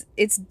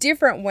it's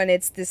different when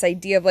it's this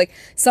idea of like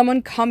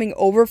someone coming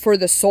over for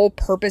the sole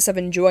purpose of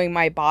enjoying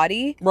my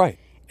body. Right.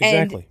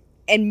 Exactly.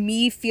 And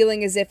me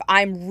feeling as if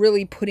I'm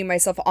really putting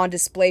myself on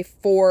display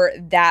for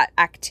that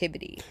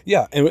activity.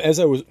 Yeah, and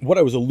what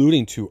I was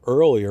alluding to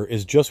earlier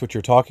is just what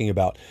you're talking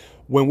about.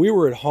 When we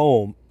were at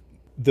home,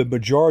 the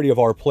majority of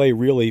our play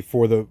really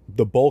for the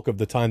bulk of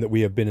the time that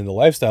we have been in the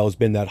lifestyle has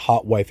been that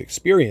hot wife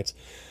experience.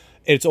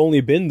 It's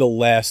only been the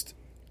last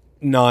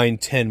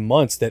 9-10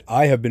 months that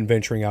I have been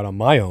venturing out on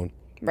my own.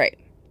 Right.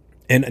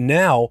 And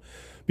now,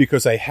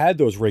 because I had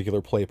those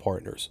regular play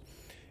partners,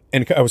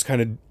 and I was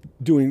kind of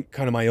doing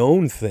kind of my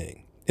own thing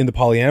in the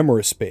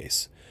polyamorous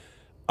space,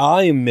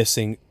 I am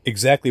missing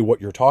exactly what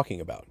you're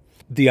talking about.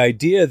 The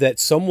idea that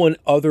someone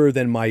other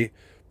than my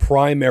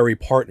primary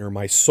partner,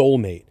 my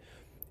soulmate,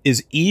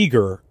 is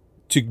eager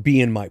to be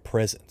in my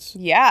presence.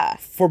 Yeah.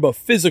 From a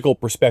physical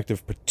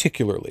perspective,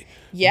 particularly.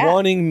 Yeah.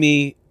 Wanting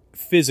me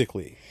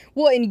physically.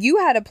 Well, and you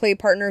had a play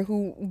partner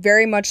who,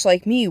 very much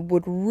like me,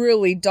 would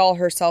really doll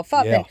herself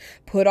up and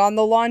put on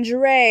the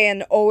lingerie,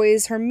 and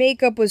always her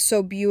makeup was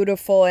so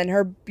beautiful, and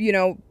her,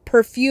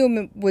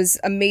 perfume was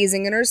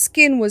amazing, and her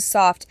skin was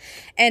soft.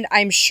 And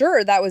I'm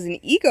sure that was an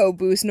ego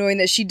boost, knowing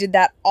that she did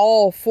that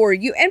all for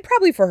you, and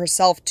probably for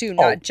herself too,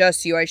 not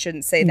just you. I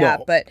shouldn't say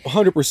that, but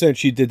 100%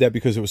 she did that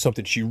because it was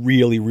something she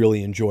really,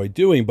 really enjoyed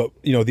doing. But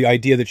the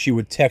idea that she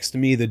would text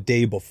me the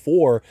day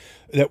before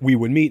that we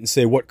would meet and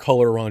say, what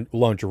color on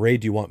lingerie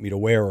do you want me to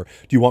wear? Or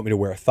do you want me to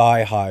wear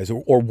thigh highs?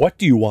 Or what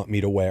do you want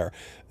me to wear?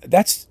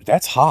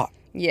 That's hot.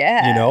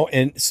 Yeah.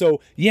 And so,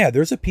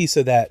 there's a piece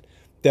of that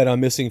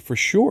I'm missing for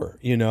sure,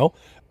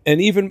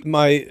 And even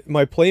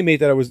my playmate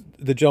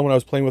the gentleman I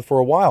was playing with for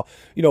a while,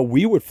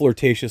 we would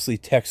flirtatiously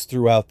text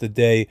throughout the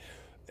day,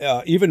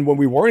 even when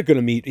we weren't going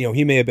to meet.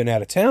 He may have been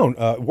out of town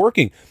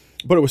working,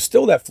 but it was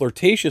still that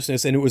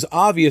flirtatiousness, and it was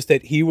obvious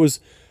that he was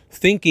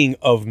thinking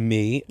of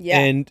me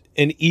and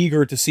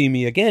eager to see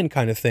me again,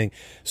 kind of thing.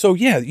 So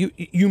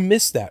you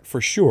miss that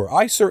for sure.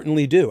 I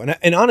certainly do,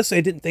 and honestly,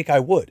 I didn't think I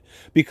would,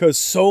 because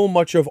so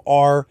much of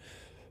our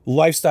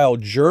lifestyle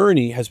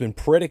journey has been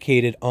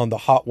predicated on the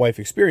hot wife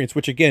experience,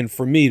 which again,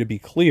 for me, to be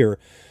clear,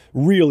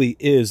 really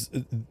is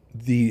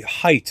the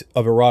height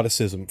of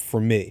eroticism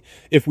for me.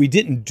 If we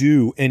didn't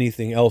do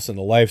anything else in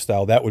the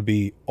lifestyle, that would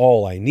be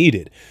all I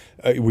needed.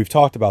 We've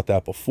talked about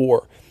that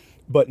before.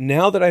 But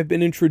now that I've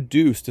been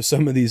introduced to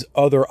some of these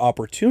other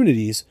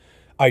opportunities,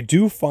 I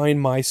do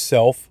find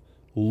myself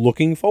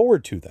looking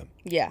forward to them.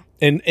 Yeah.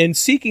 And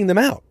seeking them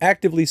out,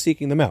 actively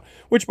seeking them out,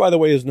 which, by the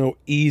way, is no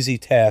easy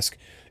task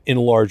in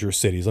larger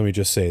cities. Let me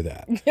just say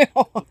that.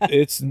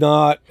 It's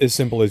not as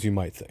simple as you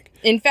might think.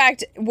 In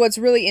fact, what's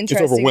really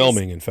interesting It's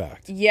overwhelming, in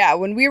fact. Yeah,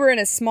 when we were in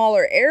a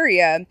smaller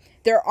area,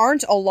 there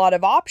aren't a lot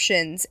of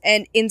options.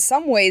 And in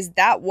some ways,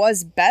 that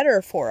was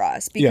better for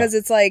us because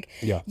it's like,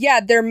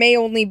 there may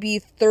only be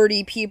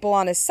 30 people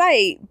on a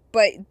site,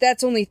 but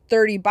that's only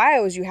 30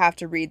 bios you have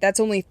to read. That's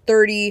only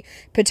 30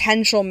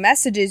 potential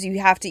messages you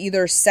have to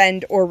either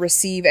send or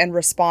receive and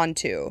respond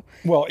to.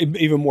 Well,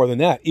 even more than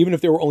that, even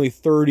if there were only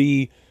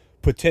 30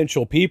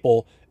 potential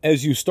people,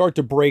 as you start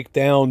to break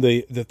down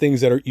the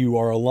things that you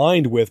are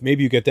aligned with,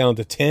 maybe you get down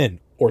to 10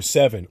 or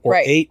 7 or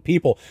 8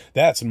 people.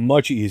 That's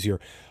much easier.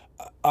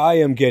 I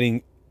am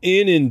getting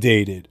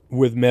inundated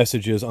with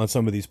messages on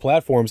some of these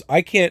platforms.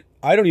 I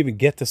don't even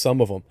get to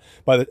some of them.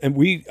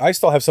 I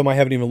still have some I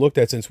haven't even looked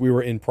at since we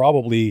were in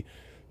probably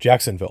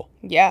Jacksonville.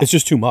 Yeah. It's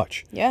just too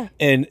much. Yeah.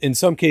 And in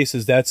some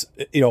cases that's,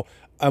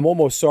 I'm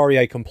almost sorry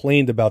I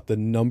complained about the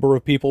number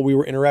of people we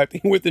were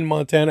interacting with in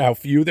Montana, how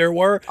few there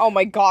were. Oh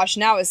my gosh,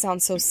 now it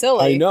sounds so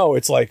silly. I know.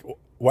 It's like,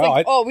 wow.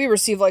 It's like, we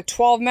received like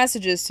 12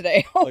 messages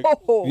today.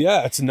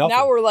 Yeah, it's nothing.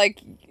 Now we're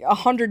like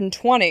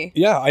 120.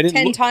 Yeah, I didn't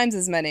 10 times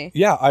as many.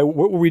 Yeah,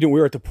 what were we doing?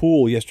 We were at the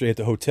pool yesterday at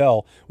the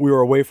hotel. We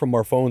were away from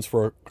our phones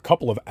for a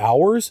couple of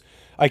hours.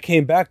 I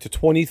came back to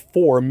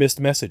 24 missed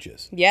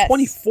messages. Yes.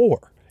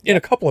 24 in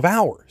a couple of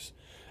hours.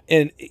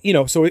 And,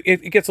 so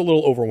it gets a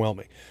little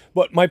overwhelming.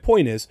 But my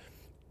point is,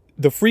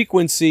 the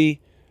frequency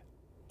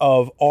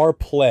of our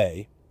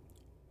play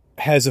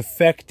has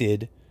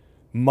affected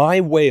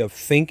my way of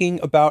thinking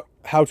about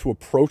how to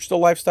approach the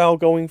lifestyle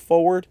going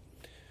forward,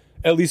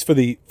 at least for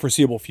the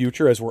foreseeable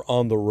future as we're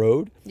on the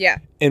road. Yeah.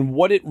 And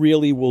what it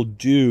really will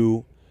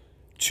do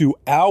to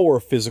our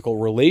physical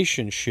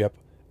relationship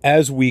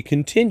as we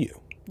continue.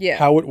 Yeah.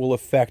 How it will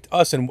affect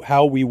us and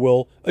how we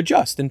will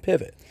adjust and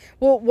pivot.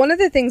 Well, one of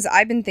the things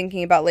I've been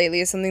thinking about lately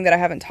is something that I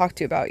haven't talked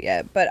to you about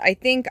yet, but I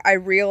think I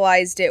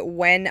realized it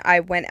when I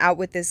went out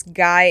with this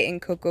guy in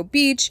Cocoa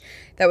Beach.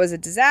 That was a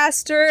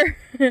disaster.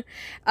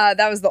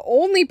 That was the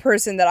only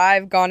person that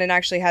I've gone and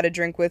actually had a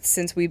drink with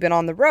since we've been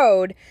on the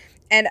road.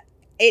 And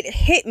it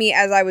hit me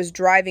as I was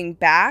driving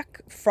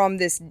back from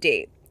this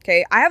date.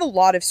 Okay, I have a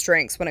lot of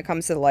strengths when it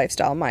comes to the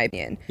lifestyle, in my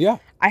opinion. Yeah.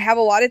 I have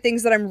a lot of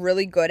things that I'm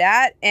really good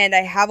at, and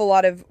I have a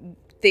lot of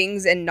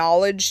things and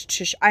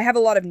knowledge I have a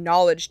lot of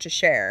knowledge to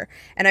share,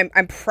 and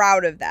I'm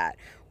proud of that.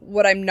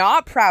 What I'm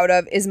not proud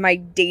of is my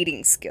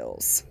dating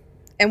skills.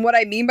 And what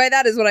I mean by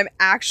that is when I'm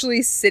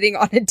actually sitting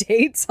on a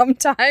date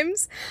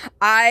sometimes,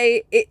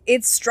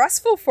 it's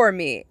stressful for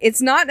me.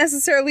 It's not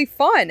necessarily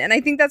fun. And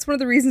I think that's one of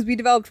the reasons we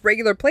developed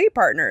regular play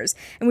partners.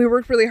 And we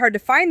worked really hard to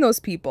find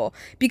those people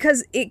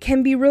because it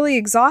can be really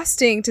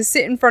exhausting to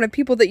sit in front of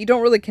people that you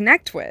don't really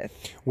connect with.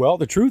 Well,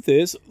 the truth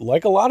is,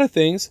 like a lot of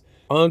things,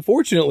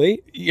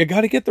 unfortunately, you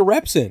got to get the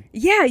reps in.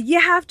 Yeah,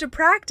 you have to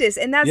practice.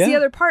 And that's the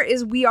other part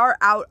is we are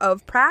out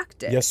of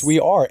practice. Yes, we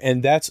are.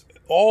 And that's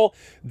all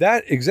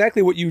that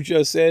exactly what you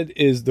just said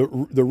is the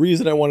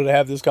reason I wanted to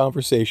have this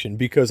conversation,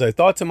 because I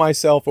thought to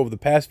myself over the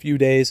past few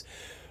days,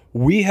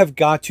 we have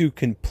got to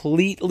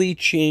completely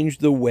change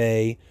the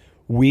way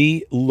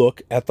we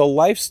look at the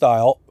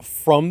lifestyle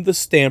from the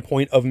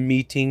standpoint of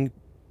meeting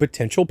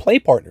potential play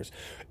partners.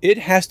 It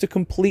has to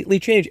completely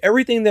change.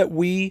 Everything that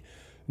we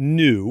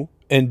knew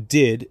and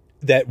did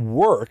that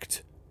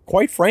worked,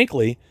 quite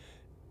frankly,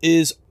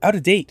 is out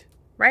of date.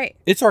 Right.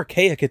 It's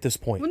archaic at this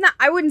point. Well,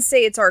 I wouldn't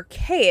say it's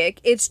archaic.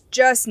 It's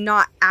just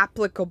not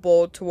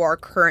applicable to our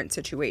current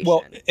situation.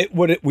 Well,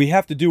 what we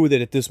have to do with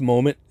it at this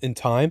moment in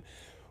time,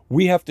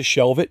 we have to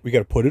shelve it. We got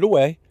to put it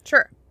away.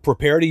 Sure.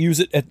 Prepare to use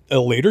it at a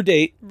later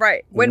date.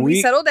 Right. When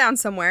we settle down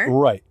somewhere.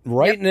 Right.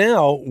 Right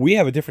now, we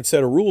have a different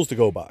set of rules to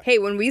go by. Hey,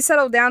 when we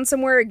settle down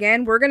somewhere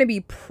again, we're going to be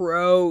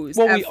pros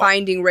at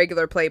finding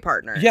regular play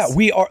partners. Yeah,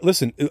 we are.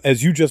 Listen,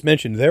 as you just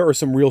mentioned, there are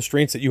some real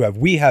strengths that you have.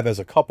 We have as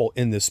a couple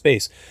in this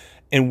space.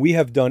 And we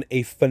have done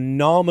a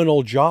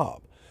phenomenal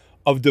job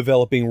of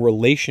developing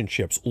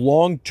relationships,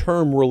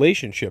 long-term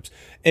relationships,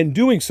 and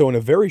doing so in a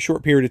very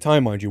short period of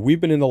time, mind you. We've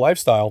been in the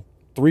lifestyle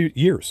 3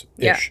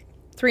 years-ish. Yeah,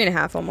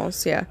 3.5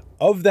 almost, yeah.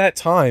 Of that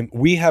time,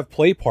 we have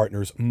play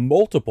partners,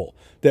 multiple,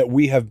 that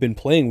we have been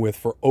playing with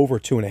for over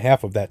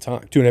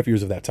 2.5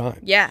 years of that time.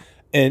 Yeah.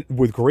 And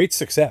with great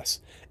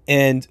success.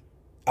 And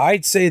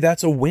I'd say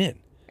that's a win.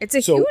 It's a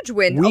huge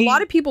win. A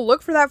lot of people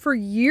look for that for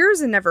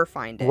years and never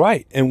find it.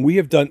 Right. And we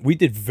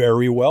did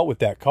very well with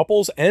that.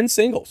 Couples and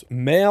singles,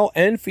 male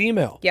and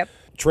female. Yep.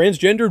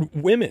 Transgendered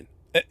women,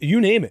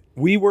 you name it.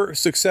 We were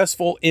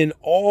successful in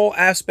all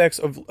aspects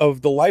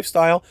of the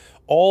lifestyle,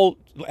 all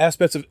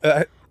aspects of...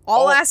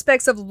 all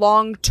aspects of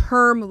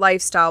long-term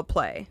lifestyle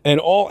play. And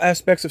all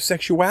aspects of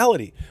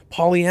sexuality,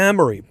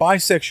 polyamory,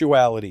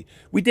 bisexuality.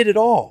 We did it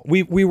all.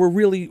 We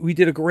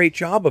did a great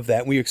job of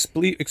that. We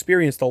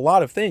experienced a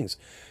lot of things.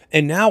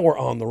 And now we're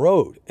on the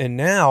road. And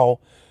now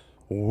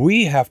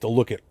we have to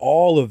look at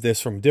all of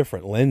this from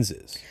different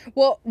lenses.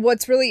 Well,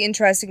 what's really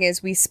interesting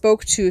is we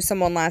spoke to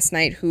someone last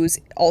night who's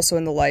also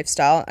in the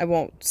lifestyle. I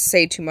won't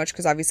say too much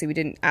because obviously we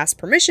didn't ask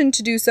permission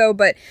to do so,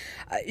 but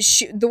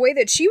the way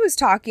that she was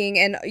talking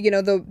and, you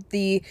know,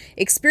 the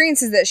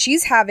experiences that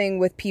she's having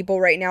with people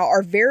right now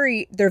are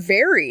they're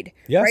varied,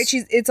 yes.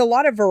 right? It's a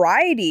lot of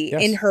variety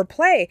yes. in her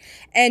play,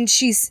 and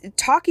she's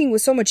talking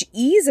with so much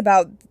ease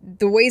about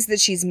the ways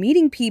that she's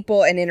meeting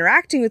people and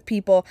interacting with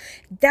people.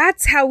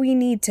 That's how we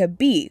need to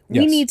be. We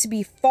yes. need to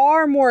be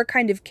far more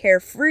kind of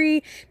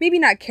carefree. Maybe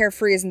not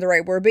carefree isn't the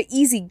right word, but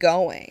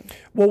easygoing.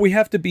 Well, we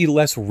have to be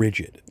less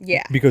rigid.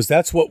 Yeah. Because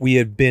that's what we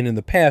had been in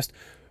the past,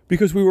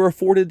 because we were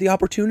afforded the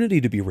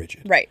opportunity to be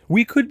rigid. Right.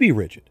 We could be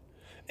rigid.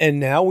 And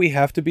now we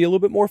have to be a little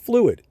bit more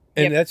fluid.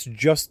 And Yep.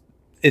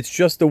 it's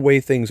just the way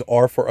things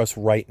are for us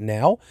right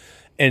now.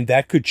 And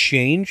that could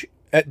change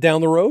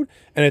down the road.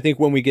 And I think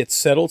when we get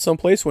settled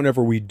someplace,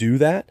 whenever we do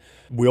that,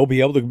 we'll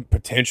be able to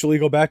potentially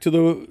go back to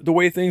the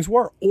way things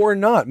were, or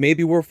not.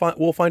 Maybe we'll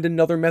find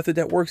another method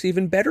that works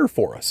even better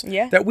for us,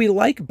 Yeah. that we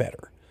like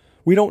better.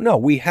 We don't know.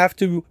 We have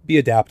to be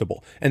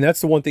adaptable. And that's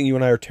the one thing you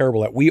and I are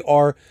terrible at. We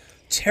are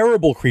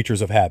terrible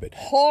creatures of habit.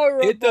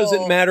 Horrible. It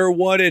doesn't matter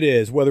what it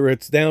is, whether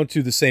it's down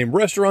to the same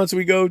restaurants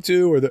we go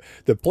to, or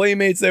the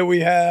playmates that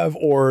we have,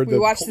 or We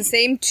watch the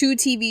same 2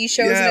 TV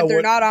shows, and if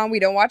they're not on, we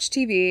don't watch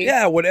TV.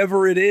 Yeah,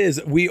 whatever it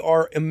is, we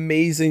are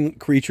amazing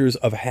creatures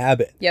of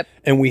habit. Yep.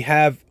 And we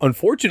have,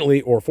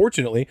 unfortunately or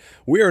fortunately,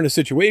 we are in a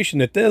situation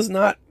that does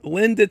not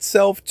lend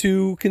itself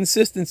to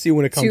consistency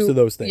when it comes to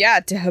those things. Yeah,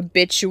 to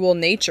habitual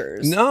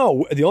natures.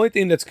 No, the only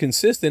thing that's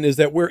consistent is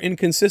that we're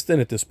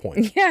inconsistent at this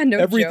point. Yeah, no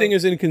Everything joke.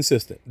 is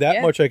inconsistent. That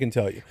Yeah. much I can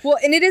tell you. Well,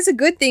 and it is a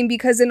good thing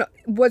because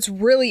what's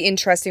really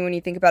interesting when you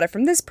think about it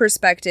from this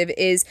perspective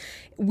is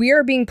we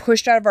are being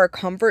pushed out of our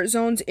comfort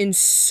zones in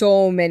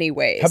so many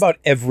ways. How about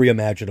every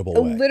imaginable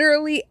way?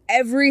 Literally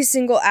every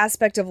single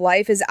aspect of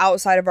life is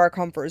outside of our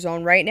comfort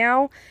zone right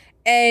now.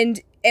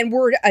 And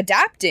we're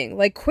adapting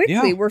like quickly.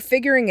 Yeah. We're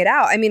figuring it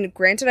out. I mean,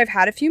 granted, I've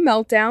had a few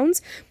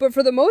meltdowns, but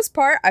for the most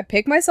part, I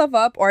pick myself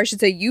up, or I should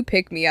say you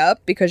pick me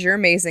up because you're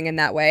amazing in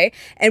that way.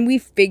 And we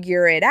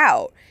figure it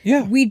out.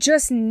 Yeah. We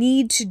just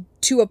need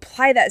to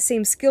apply that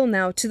same skill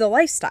now to the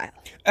lifestyle.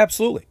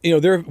 Absolutely.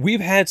 You know, we've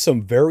had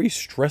some very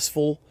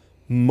stressful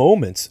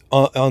moments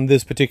on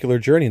this particular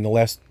journey in the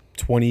last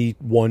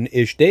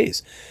 21-ish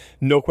days.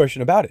 No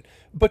question about it.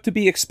 But to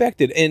be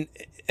expected. And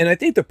I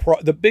think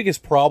the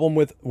biggest problem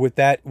with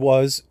that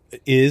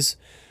is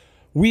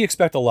we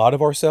expect a lot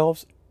of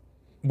ourselves.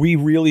 We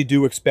really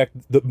do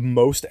expect the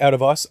most out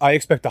of us. I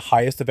expect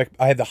I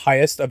have the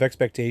highest of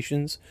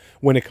expectations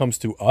when it comes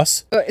to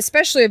us.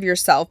 Especially of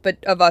yourself,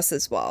 but of us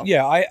as well.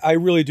 Yeah, I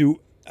really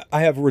do.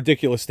 I have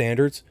ridiculous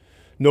standards.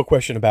 No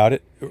question about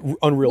it.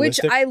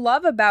 Unrealistic. Which I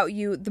love about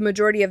you the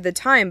majority of the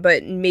time,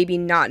 but maybe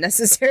not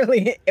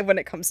necessarily when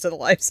it comes to the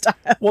lifestyle.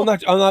 Well,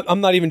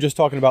 I'm not even just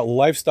talking about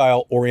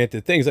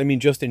lifestyle-oriented things. I mean,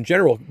 just in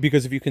general,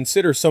 because if you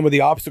consider some of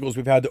the obstacles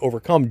we've had to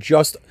overcome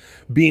just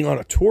being on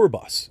a tour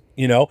bus,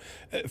 you know,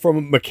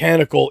 from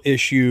mechanical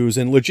issues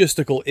and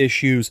logistical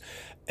issues.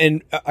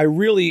 And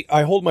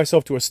I hold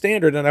myself to a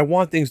standard, and I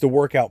want things to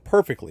work out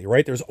perfectly,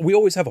 right? We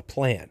always have a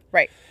plan.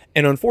 Right.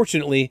 And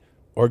unfortunately,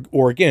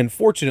 or again,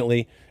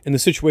 fortunately, in the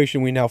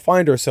situation we now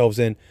find ourselves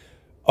in,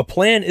 a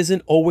plan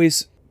isn't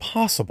always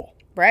possible.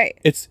 Right.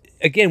 It's,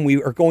 again,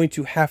 we are going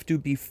to have to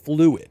be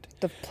fluid.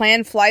 The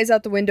plan flies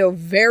out the window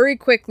very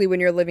quickly when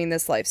you're living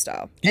this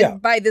lifestyle. Yeah.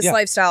 And by this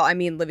lifestyle, I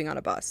mean living on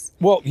a bus.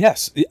 Well,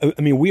 yes. I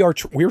mean, we're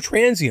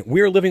transient. We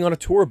are living on a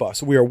tour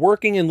bus. We are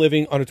working and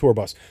living on a tour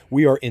bus.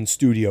 We are in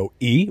Studio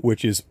E,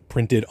 which is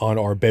printed on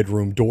our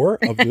bedroom door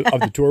of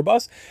the tour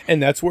bus.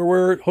 And that's where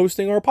we're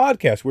hosting our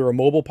podcast. We're a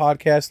mobile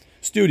podcast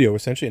studio,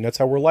 essentially, and that's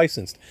how we're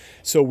licensed.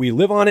 So we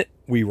live on it,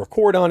 we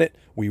record on it,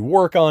 we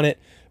work on it,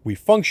 we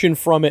function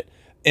from it,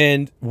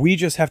 and we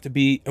just have to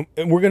be,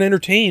 and we're going to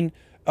entertain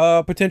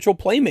potential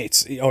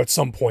playmates, you know, at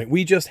some point.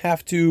 We just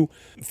have to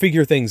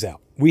figure things out.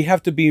 We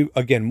have to be,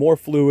 again, more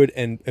fluid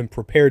and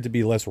prepared to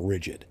be less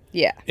rigid.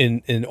 Yeah.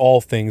 In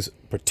all things,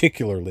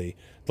 particularly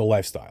the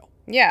lifestyle.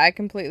 Yeah, I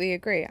completely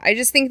agree. I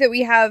just think that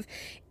we have,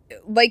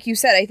 like you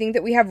said, I think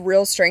that we have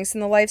real strengths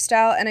in the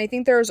lifestyle, and I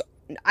think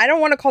I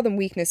don't want to call them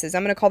weaknesses.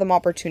 I'm going to call them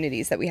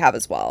opportunities that we have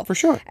as well. For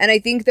sure. And I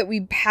think that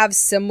we have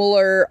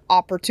similar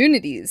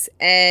opportunities,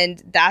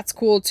 and that's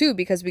cool too,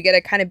 because we get to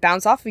kind of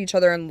bounce off of each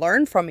other and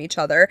learn from each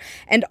other.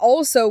 And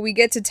also we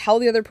get to tell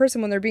the other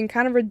person when they're being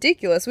kind of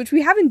ridiculous, which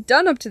we haven't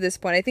done up to this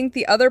point. I think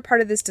the other part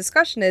of this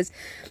discussion is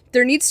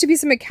there needs to be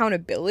some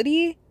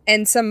accountability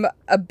and some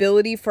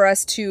ability for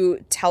us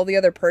to tell the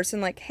other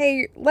person, like,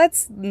 hey,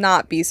 let's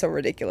not be so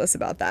ridiculous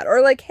about that.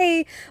 Or like,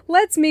 hey,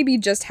 let's maybe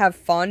just have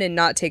fun and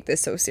not take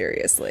this so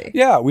seriously.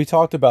 Yeah, we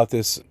talked about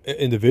this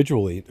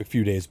individually a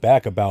few days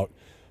back about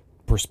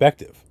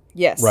perspective.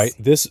 Yes. Right?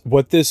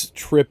 What this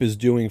trip is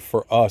doing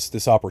for us,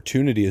 this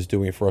opportunity is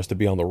doing for us to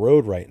be on the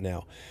road right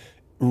now,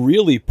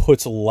 really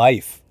puts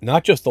life,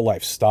 not just the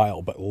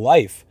lifestyle, but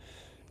life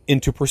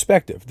into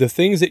perspective. The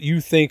things that you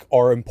think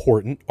are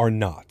important are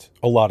not,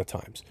 a lot of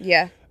times.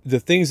 Yeah. The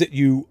things that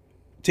you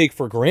take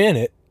for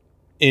granted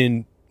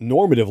in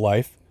normative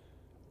life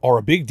are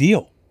a big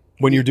deal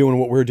when you're doing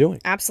what we're doing.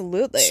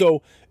 Absolutely.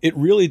 So it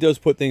really does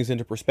put things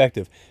into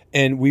perspective.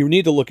 And we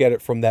need to look at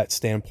it from that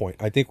standpoint.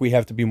 I think we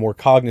have to be more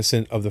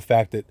cognizant of the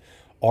fact that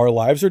our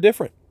lives are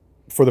different.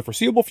 For the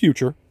foreseeable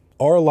future,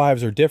 our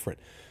lives are different.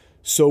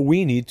 So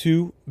we need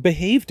to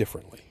behave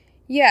differently.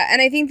 Yeah,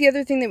 and I think the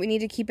other thing that we need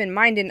to keep in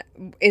mind and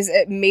is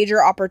a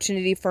major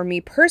opportunity for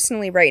me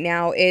personally right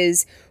now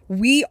is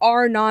we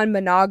are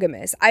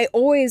non-monogamous. I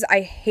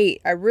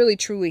really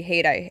truly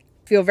hate, I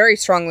feel very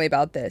strongly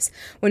about this,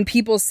 when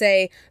people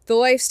say the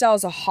lifestyle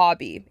is a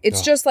hobby.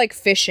 It's just like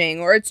fishing,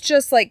 or it's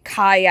just like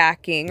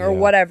kayaking, or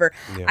whatever.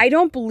 Yeah. I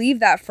don't believe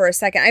that for a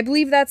second. I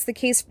believe that's the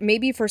case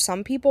maybe for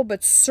some people,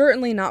 but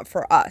certainly not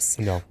for us.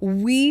 No.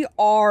 We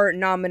are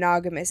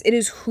non-monogamous. It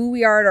is who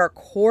we are at our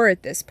core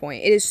at this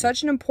point. It is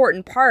such an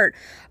important part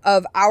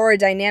of our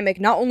dynamic,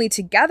 not only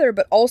together,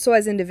 but also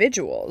as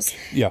individuals.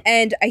 Yeah.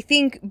 And I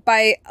think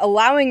by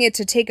allowing it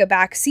to take a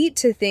back seat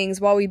to things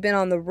while we've been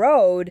on the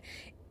road,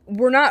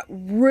 we're not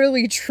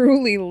really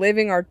truly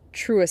living our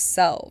truest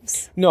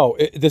selves. No,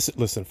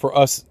 listen, for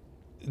us,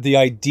 the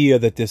idea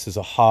that this is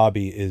a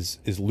hobby is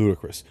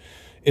ludicrous.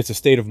 It's a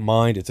state of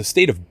mind. It's a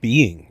state of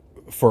being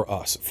for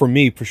us. For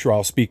me, for sure,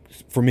 I'll speak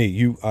for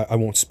me. I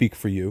won't speak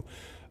for you.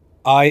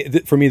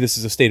 For me, this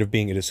is a state of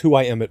being. It is who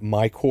I am at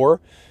my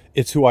core.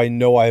 It's who I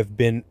know I have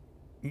been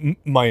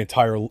my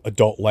entire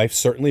adult life,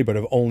 certainly, but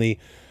have only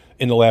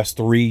in the last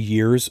 3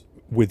 years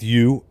with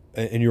you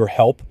and your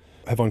help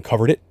have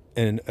uncovered it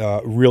and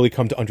really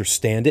come to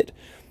understand it.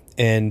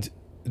 And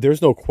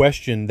there's no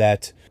question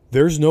that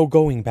there's no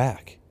going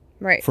back.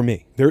 Right. For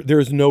me,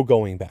 there's no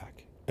going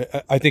back.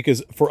 I think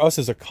for us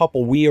as a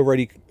couple, we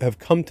already have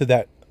come to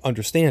that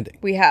understanding.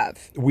 We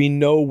have. We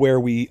know where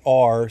we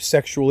are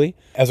sexually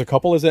as a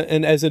couple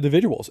and as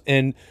individuals.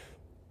 And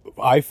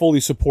I fully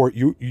support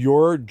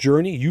your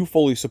journey. You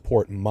fully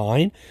support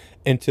mine.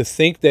 And to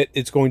think that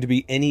it's going to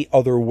be any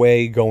other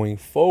way going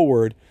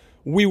forward,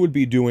 we would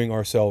be doing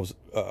ourselves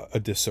a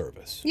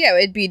disservice. Yeah,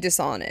 it'd be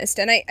dishonest.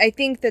 And I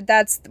think that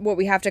that's what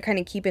we have to kind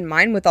of keep in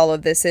mind with all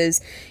of this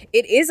is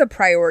it is a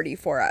priority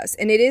for us.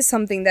 And it is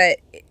something that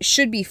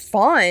should be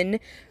fun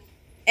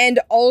and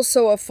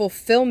also a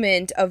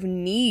fulfillment of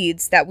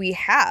needs that we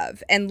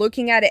have. And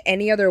looking at it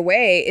any other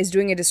way is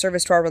doing a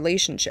disservice to our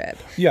relationship.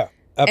 Yeah.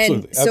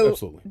 Absolutely. And so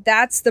absolutely.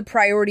 That's the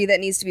priority that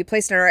needs to be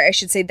placed in our, I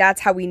should say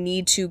that's how we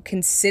need to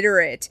consider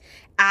it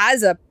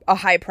as a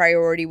high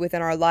priority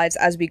within our lives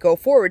as we go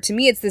forward. To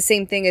me, it's the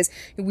same thing as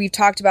we've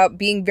talked about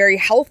being very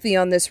healthy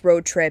on this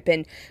road trip.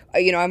 And,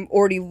 I'm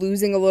already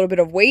losing a little bit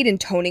of weight and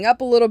toning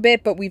up a little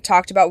bit, but we've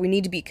talked about we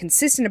need to be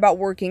consistent about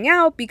working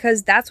out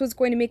because that's what's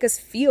going to make us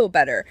feel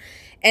better.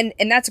 And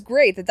that's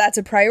great that that's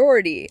a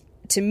priority.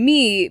 To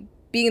me,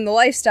 being in the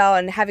lifestyle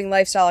and having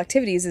lifestyle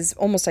activities is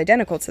almost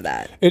identical to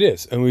that. It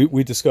is. And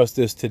we discussed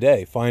this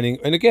today, finding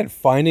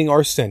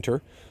our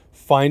center,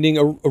 finding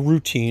a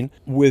routine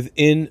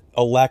within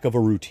a lack of a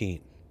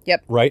routine.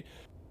 Yep. Right?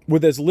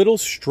 With as little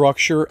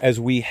structure as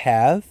we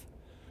have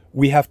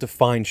to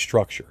find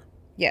structure.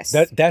 Yes.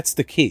 That's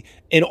the key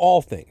in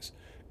all things.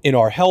 In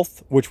our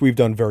health, which we've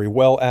done very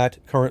well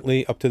at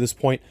currently up to this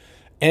point,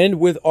 and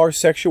with our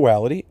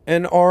sexuality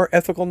and our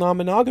ethical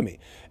non-monogamy.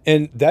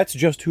 And that's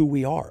just who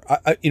we are.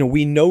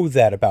 We know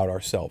that about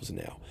ourselves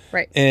now.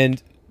 Right.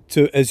 And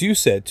as you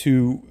said,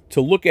 to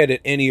look at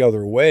it any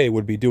other way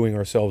would be doing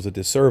ourselves a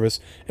disservice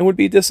and would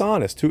be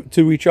dishonest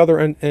to each other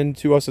and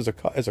to us as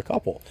a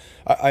couple.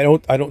 I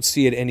don't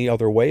see it any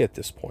other way at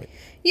this point.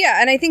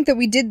 Yeah, and I think that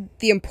we did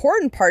the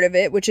important part of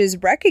it, which is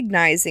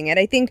recognizing it.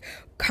 I think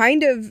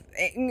granted,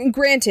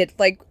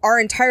 like our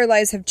entire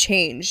lives have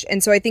changed.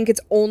 And so I think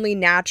it's only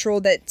natural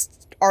that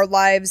our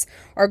lives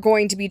are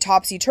going to be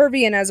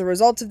topsy-turvy. And as a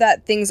result of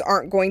that, things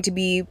aren't going to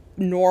be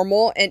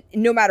normal. And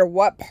no matter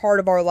what part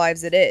of our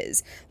lives it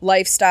is,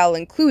 lifestyle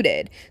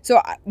included.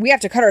 So we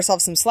have to cut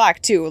ourselves some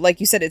slack too.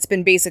 Like you said, it's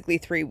been basically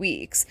 3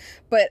 weeks.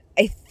 But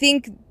I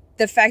think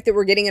the fact that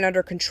we're getting it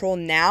under control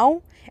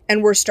now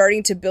and we're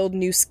starting to build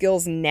new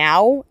skills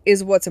now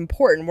is what's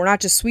important. We're not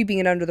just sweeping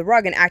it under the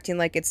rug and acting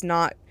like it's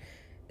not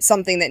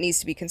something that needs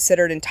to be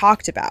considered and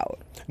talked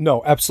about.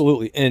 No,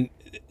 absolutely. And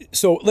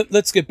so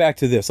let's get back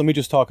to this. Let me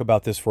just talk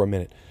about this for a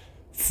minute.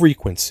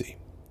 Frequency.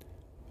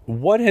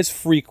 What has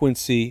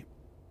frequency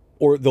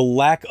or the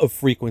lack of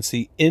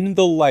frequency in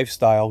the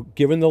lifestyle,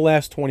 given the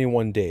last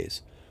 21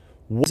 days,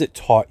 what has it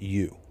taught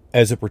you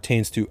as it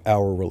pertains to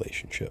our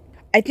relationship?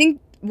 I think,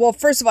 well,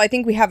 first of all, I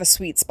think we have a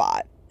sweet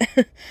spot.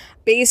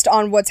 Based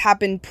on what's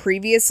happened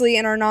previously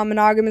in our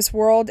non-monogamous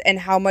world and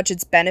how much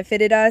it's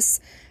benefited us,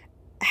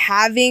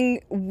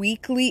 having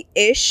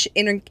weekly-ish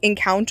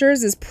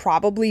encounters is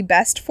probably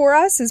best for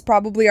us, is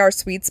probably our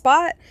sweet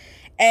spot.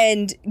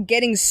 And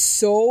getting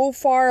so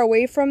far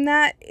away from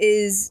that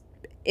is,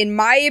 in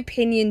my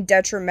opinion,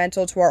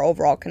 detrimental to our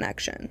overall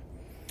connection.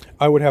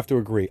 I would have to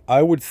agree.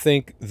 I would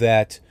think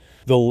that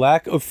the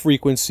lack of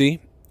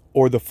frequency,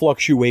 or the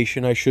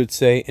fluctuation, I should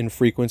say, in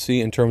frequency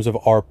in terms of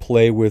our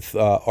play with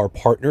our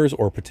partners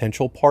or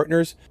potential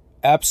partners,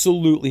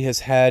 absolutely has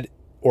had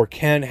or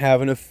can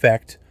have an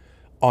effect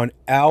on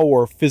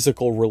our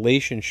physical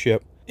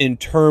relationship in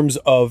terms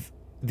of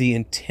the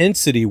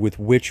intensity with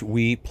which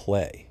we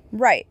play.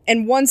 Right.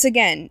 And once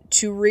again,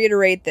 to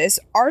reiterate this,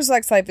 our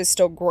sex life is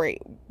still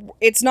great.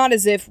 It's not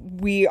as if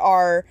we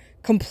are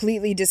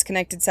completely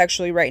disconnected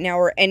sexually right now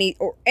or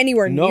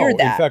anywhere near that.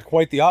 No, in fact,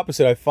 quite the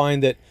opposite. I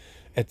find that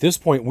at this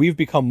point, we've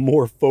become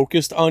more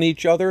focused on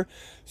each other,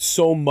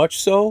 so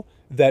much so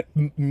that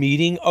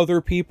meeting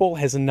other people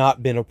has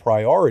not been a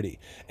priority.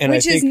 And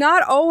Which is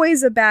not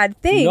always a bad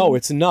thing. No,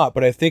 it's not.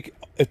 But I think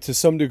to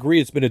some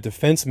degree, it's been a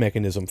defense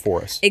mechanism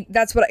for us.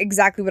 That's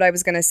exactly what I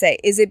was going to say.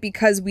 Is it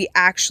because we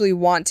actually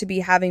want to be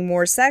having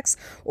more sex,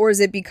 or is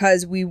it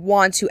because we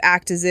want to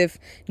act as if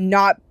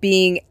not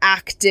being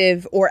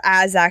active or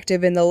as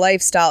active in the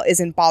lifestyle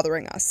isn't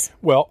bothering us?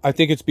 Well, I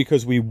think it's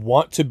because we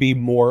want to be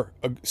more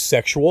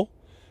sexual,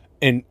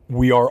 and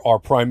we are our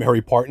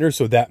primary partner,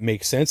 so that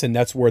makes sense, and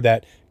that's where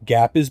that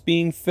gap is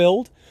being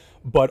filled.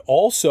 But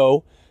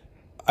also,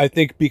 I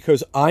think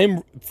because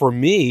I'm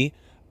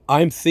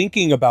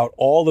thinking about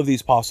all of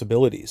these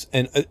possibilities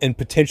and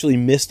potentially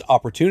missed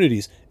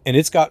opportunities, and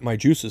it's got my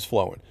juices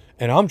flowing,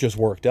 and I'm just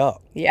worked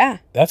up. Yeah.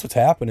 That's what's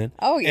happening.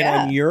 Oh,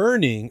 yeah. And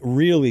I'm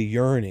really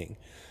yearning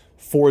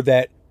for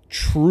that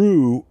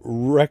true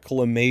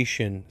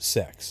reclamation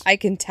sex. I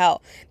can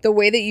tell. The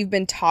way that you've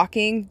been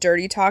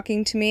dirty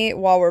talking to me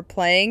while we're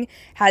playing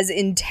has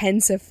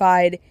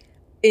intensified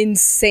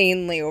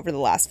insanely over the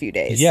last few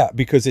days. Yeah,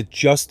 because it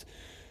just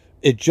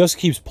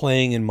keeps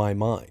playing in my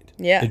mind.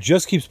 Yeah. It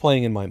just keeps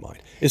playing in my mind,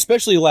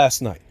 especially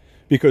last night,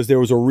 because there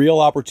was a real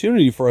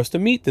opportunity for us to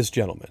meet this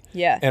gentleman.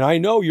 Yeah. And I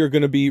know you're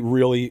going to be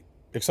really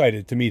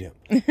excited to meet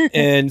him.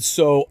 And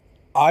so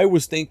I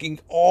was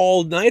thinking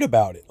all night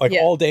about it,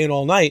 all day and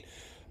all night,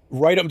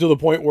 right up to the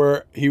point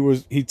where he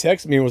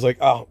texted me and was like,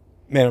 "Oh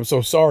man, I'm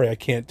so sorry. I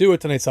can't do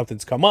it tonight.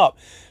 Something's come up."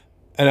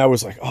 And I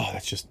was like, "Oh,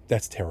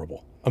 that's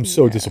terrible. I'm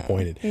so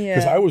disappointed."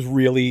 Because I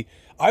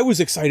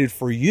was excited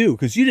for you,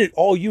 because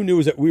all you knew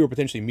is that we were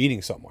potentially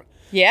meeting someone.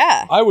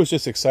 Yeah. I was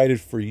just excited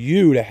for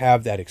you to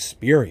have that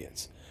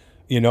experience.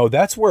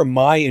 That's where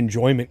my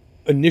enjoyment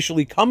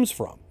initially comes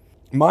from.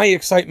 My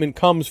excitement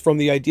comes from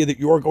the idea that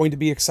you're going to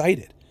be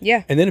excited.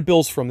 Yeah. And then it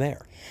builds from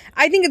there.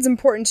 I think it's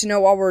important to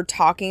know while we're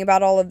talking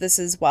about all of this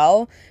as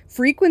well,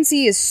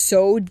 frequency is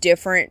so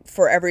different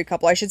for every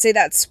couple. I should say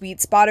that sweet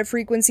spot of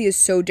frequency is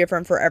so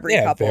different for every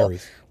couple. It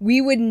varies. We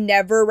would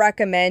never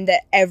recommend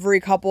that every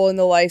couple in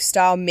the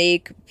lifestyle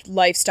make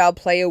lifestyle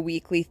play a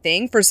weekly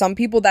thing. For some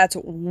people, that's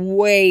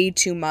way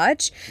too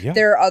much. Yeah.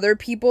 There are other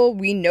people,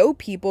 we know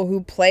people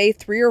who play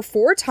 3 or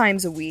 4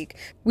 times a week.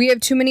 We have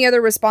too many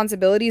other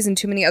responsibilities and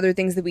too many other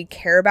things that we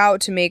care about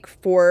to make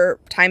 4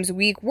 times a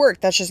week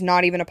work. That's just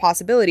not even a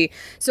possibility.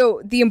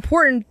 So the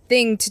important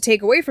thing to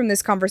take away from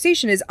this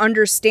conversation is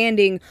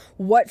understanding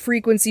what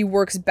frequency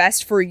works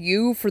best for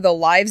you, for the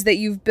lives that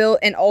you've built,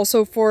 and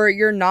also for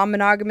your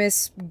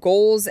non-monogamous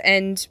goals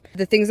and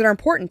the things that are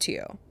important to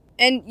you.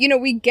 And,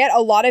 we get a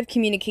lot of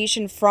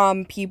communication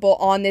from people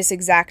on this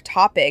exact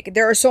topic.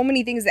 There are so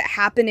many things that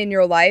happen in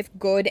your life,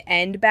 good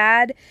and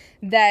bad,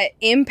 that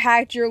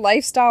impact your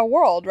lifestyle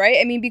world, right?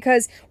 I mean,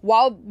 because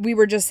while we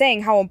were just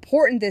saying how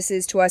important this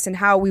is to us and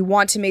how we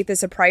want to make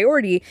this a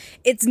priority,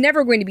 it's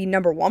never going to be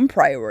number 1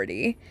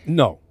 priority.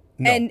 No.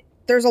 And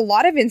there's a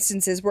lot of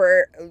instances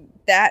where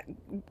that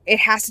it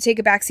has to take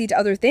a backseat to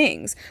other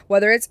things,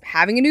 whether it's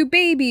having a new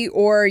baby,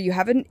 or you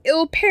have an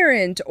ill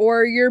parent,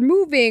 or you're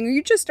moving, or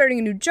you're just starting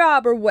a new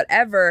job, or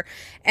whatever.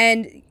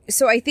 And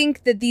so I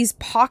think that these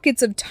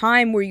pockets of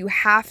time where you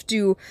have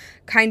to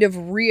kind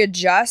of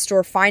readjust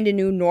or find a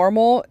new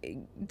normal,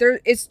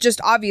 it's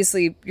just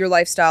obviously your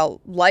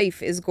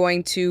life is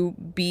going to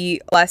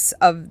be less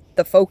of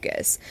the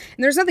focus.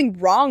 And there's nothing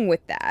wrong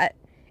with that.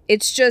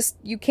 It's just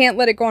you can't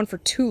let it go on for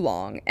too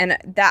long. And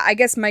that, I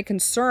guess my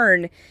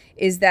concern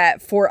is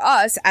that for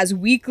us as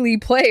weekly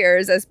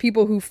players, as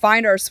people who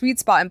find our sweet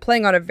spot and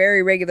playing on a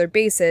very regular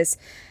basis,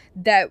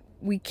 that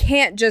we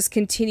can't just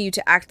continue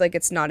to act like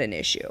it's not an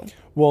issue.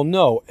 Well,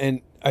 no.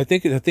 And I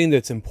think the thing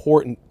that's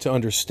important to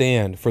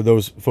understand for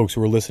those folks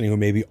who are listening who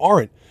maybe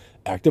aren't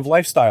active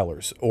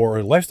lifestylers or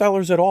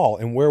lifestylers at all,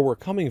 and where we're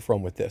coming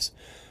from with this,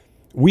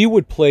 we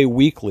would play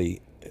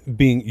weekly,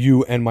 being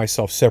you and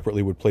myself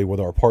separately would play with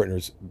our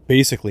partners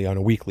basically on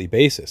a weekly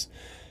basis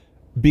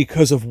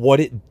because of what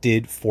it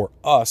did for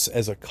us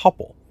as a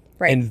couple.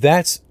 Right. And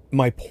that's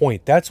my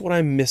point. That's what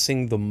I'm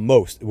missing the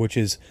most, which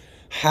is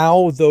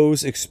how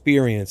those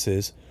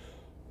experiences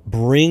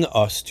bring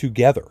us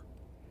together.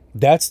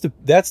 That's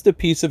the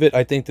piece of it.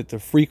 I think that the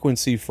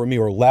frequency for me,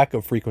 or lack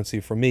of frequency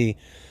for me,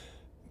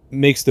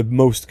 makes the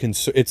most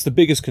concern. It's the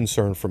biggest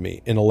concern for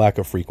me in a lack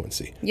of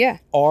frequency. Yeah.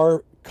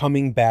 Are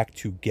coming back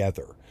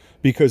together.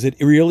 Because it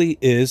really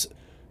is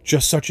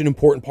just such an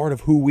important part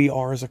of who we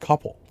are as a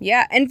couple.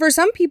 Yeah, and for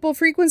some people,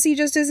 frequency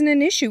just isn't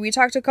an issue. We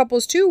talked to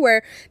couples too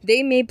where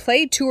they may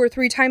play 2 or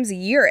 3 times a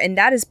year, and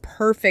that is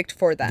perfect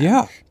for them.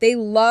 Yeah. They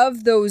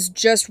love those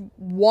just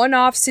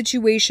one-off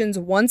situations,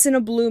 once in a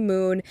blue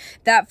moon,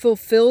 that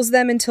fulfills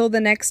them until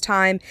the next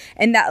time.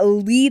 And that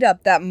lead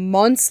up, that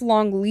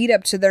months-long lead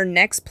up to their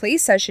next play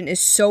session is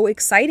so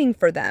exciting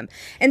for them.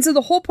 And so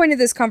the whole point of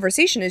this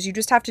conversation is you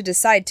just have to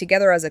decide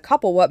together as a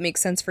couple what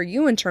makes sense for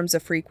you in terms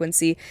of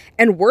frequency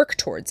and work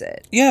towards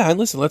it. Yeah, and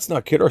listen, let's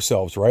not kid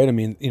ourselves, right? I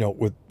mean,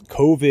 with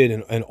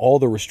COVID and all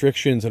the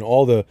restrictions and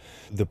all the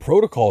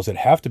protocols that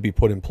have to be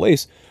put in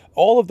place,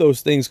 all of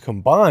those things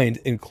combined,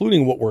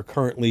 including what we're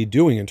currently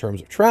doing in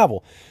terms of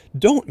travel,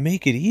 don't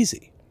make it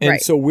easy. And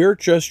Right. so we're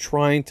just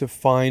trying to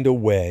find a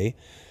way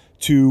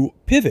to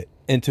pivot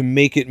and to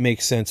make it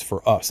make sense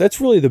for us. That's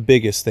really the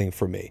biggest thing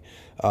for me.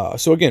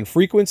 So again,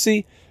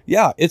 frequency,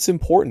 yeah, it's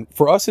important.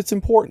 For us, it's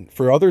important.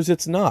 For others,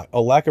 it's not.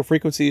 A lack of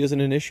frequency isn't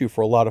an issue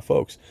for a lot of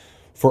folks.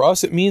 For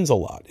us, it means a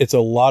lot. It's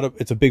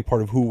a big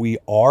part of who we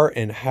are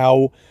and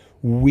how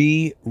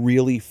we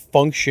really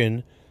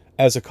function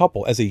as a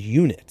couple, as a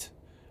unit.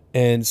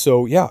 And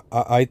so, yeah,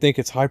 I think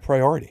it's high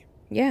priority.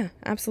 Yeah,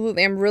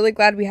 absolutely. I'm really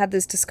glad we had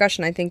this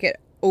discussion. I think it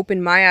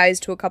opened my eyes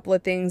to a couple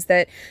of things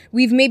that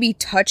we've maybe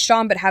touched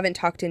on but haven't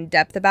talked in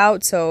depth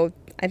about. So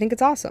I think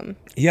it's awesome.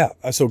 Yeah.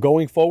 So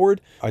going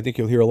forward, I think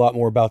you'll hear a lot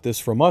more about this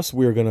from us.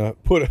 We're going to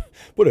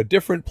put a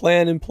different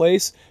plan in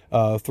place,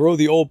 throw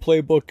the old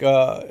playbook,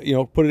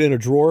 put it in a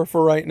drawer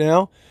for right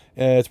now.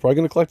 It's probably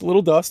going to collect a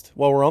little dust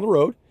while we're on the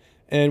road.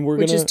 And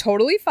Which is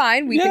totally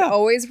fine. We can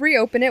always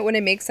reopen it when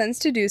it makes sense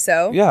to do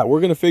so. Yeah,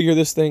 we're going to figure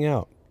this thing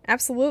out.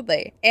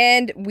 Absolutely.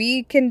 And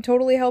we can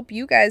totally help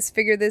you guys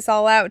figure this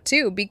all out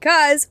too,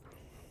 because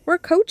we're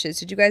coaches.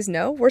 Did you guys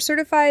know? We're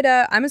certified.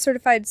 I'm a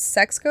certified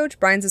sex coach.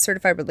 Brian's a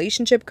certified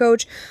relationship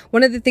coach.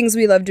 One of the things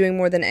we love doing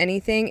more than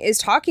anything is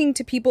talking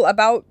to people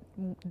about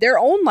their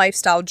own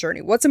lifestyle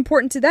journey, what's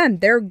important to them,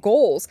 their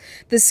goals,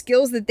 the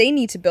skills that they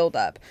need to build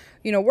up.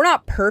 We're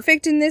not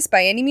perfect in this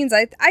by any means.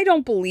 I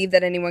don't believe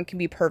that anyone can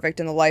be perfect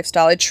in the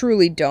lifestyle. I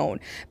truly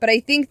don't. But I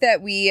think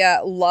that we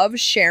love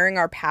sharing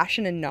our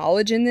passion and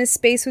knowledge in this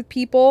space with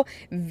people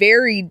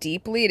very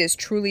deeply. It is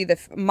truly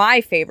my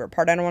favorite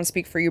part. I don't want to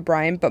speak for you,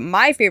 Brian, but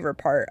my favorite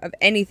part of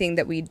anything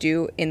that we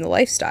do in the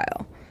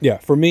lifestyle. Yeah,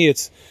 for me,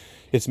 it's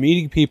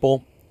meeting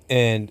people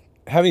and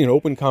having an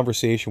open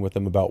conversation with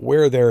them about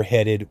where they're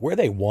headed, where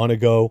they want to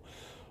go,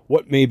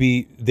 what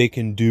maybe they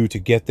can do to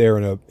get there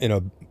in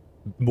a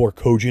more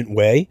cogent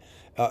way.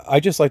 I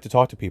just like to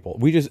talk to people.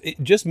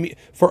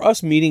 For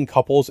us, meeting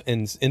couples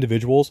and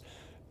individuals,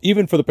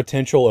 even for the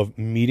potential of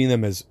meeting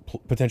them as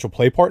potential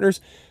play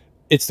partners,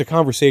 it's the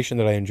conversation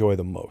that I enjoy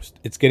the most.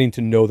 It's getting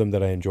to know them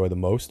that I enjoy the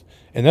most.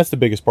 And that's the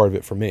biggest part of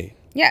it for me.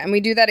 Yeah, and we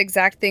do that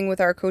exact thing with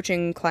our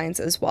coaching clients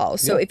as well.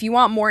 So if you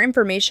want more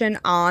information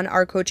on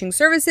our coaching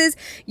services,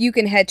 you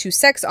can head to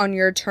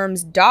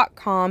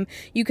sexonyourterms.com.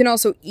 You can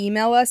also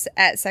email us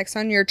at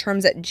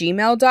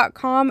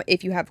sexonyourterms@gmail.com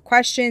if you have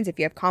questions, if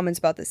you have comments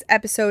about this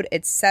episode,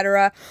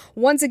 etc.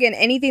 Once again,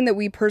 anything that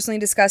we personally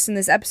discussed in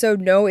this episode,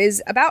 know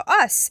is about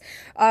us.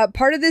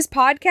 Part of this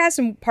podcast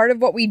and part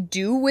of what we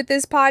do with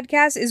this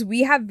podcast is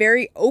we have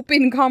very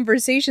open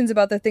conversations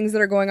about the things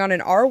that are going on in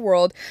our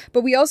world,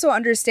 but we also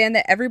understand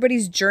that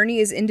everybody's journey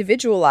is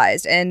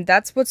individualized, and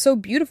that's what's so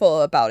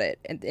beautiful about it.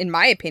 In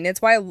my opinion,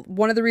 it's why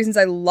one of the reasons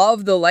I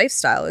love the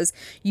lifestyle is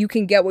you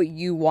can get what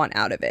you want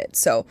out of it.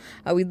 So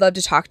we'd love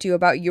to talk to you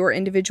about your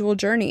individual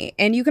journey.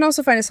 And you can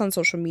also find us on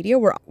social media.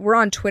 We're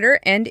on Twitter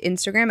and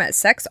Instagram at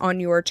Sex on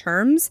Your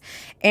Terms.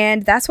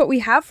 And that's what we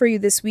have for you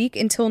this week.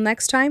 Until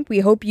next time, we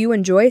hope you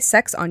enjoy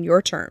Sex on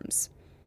Your Terms.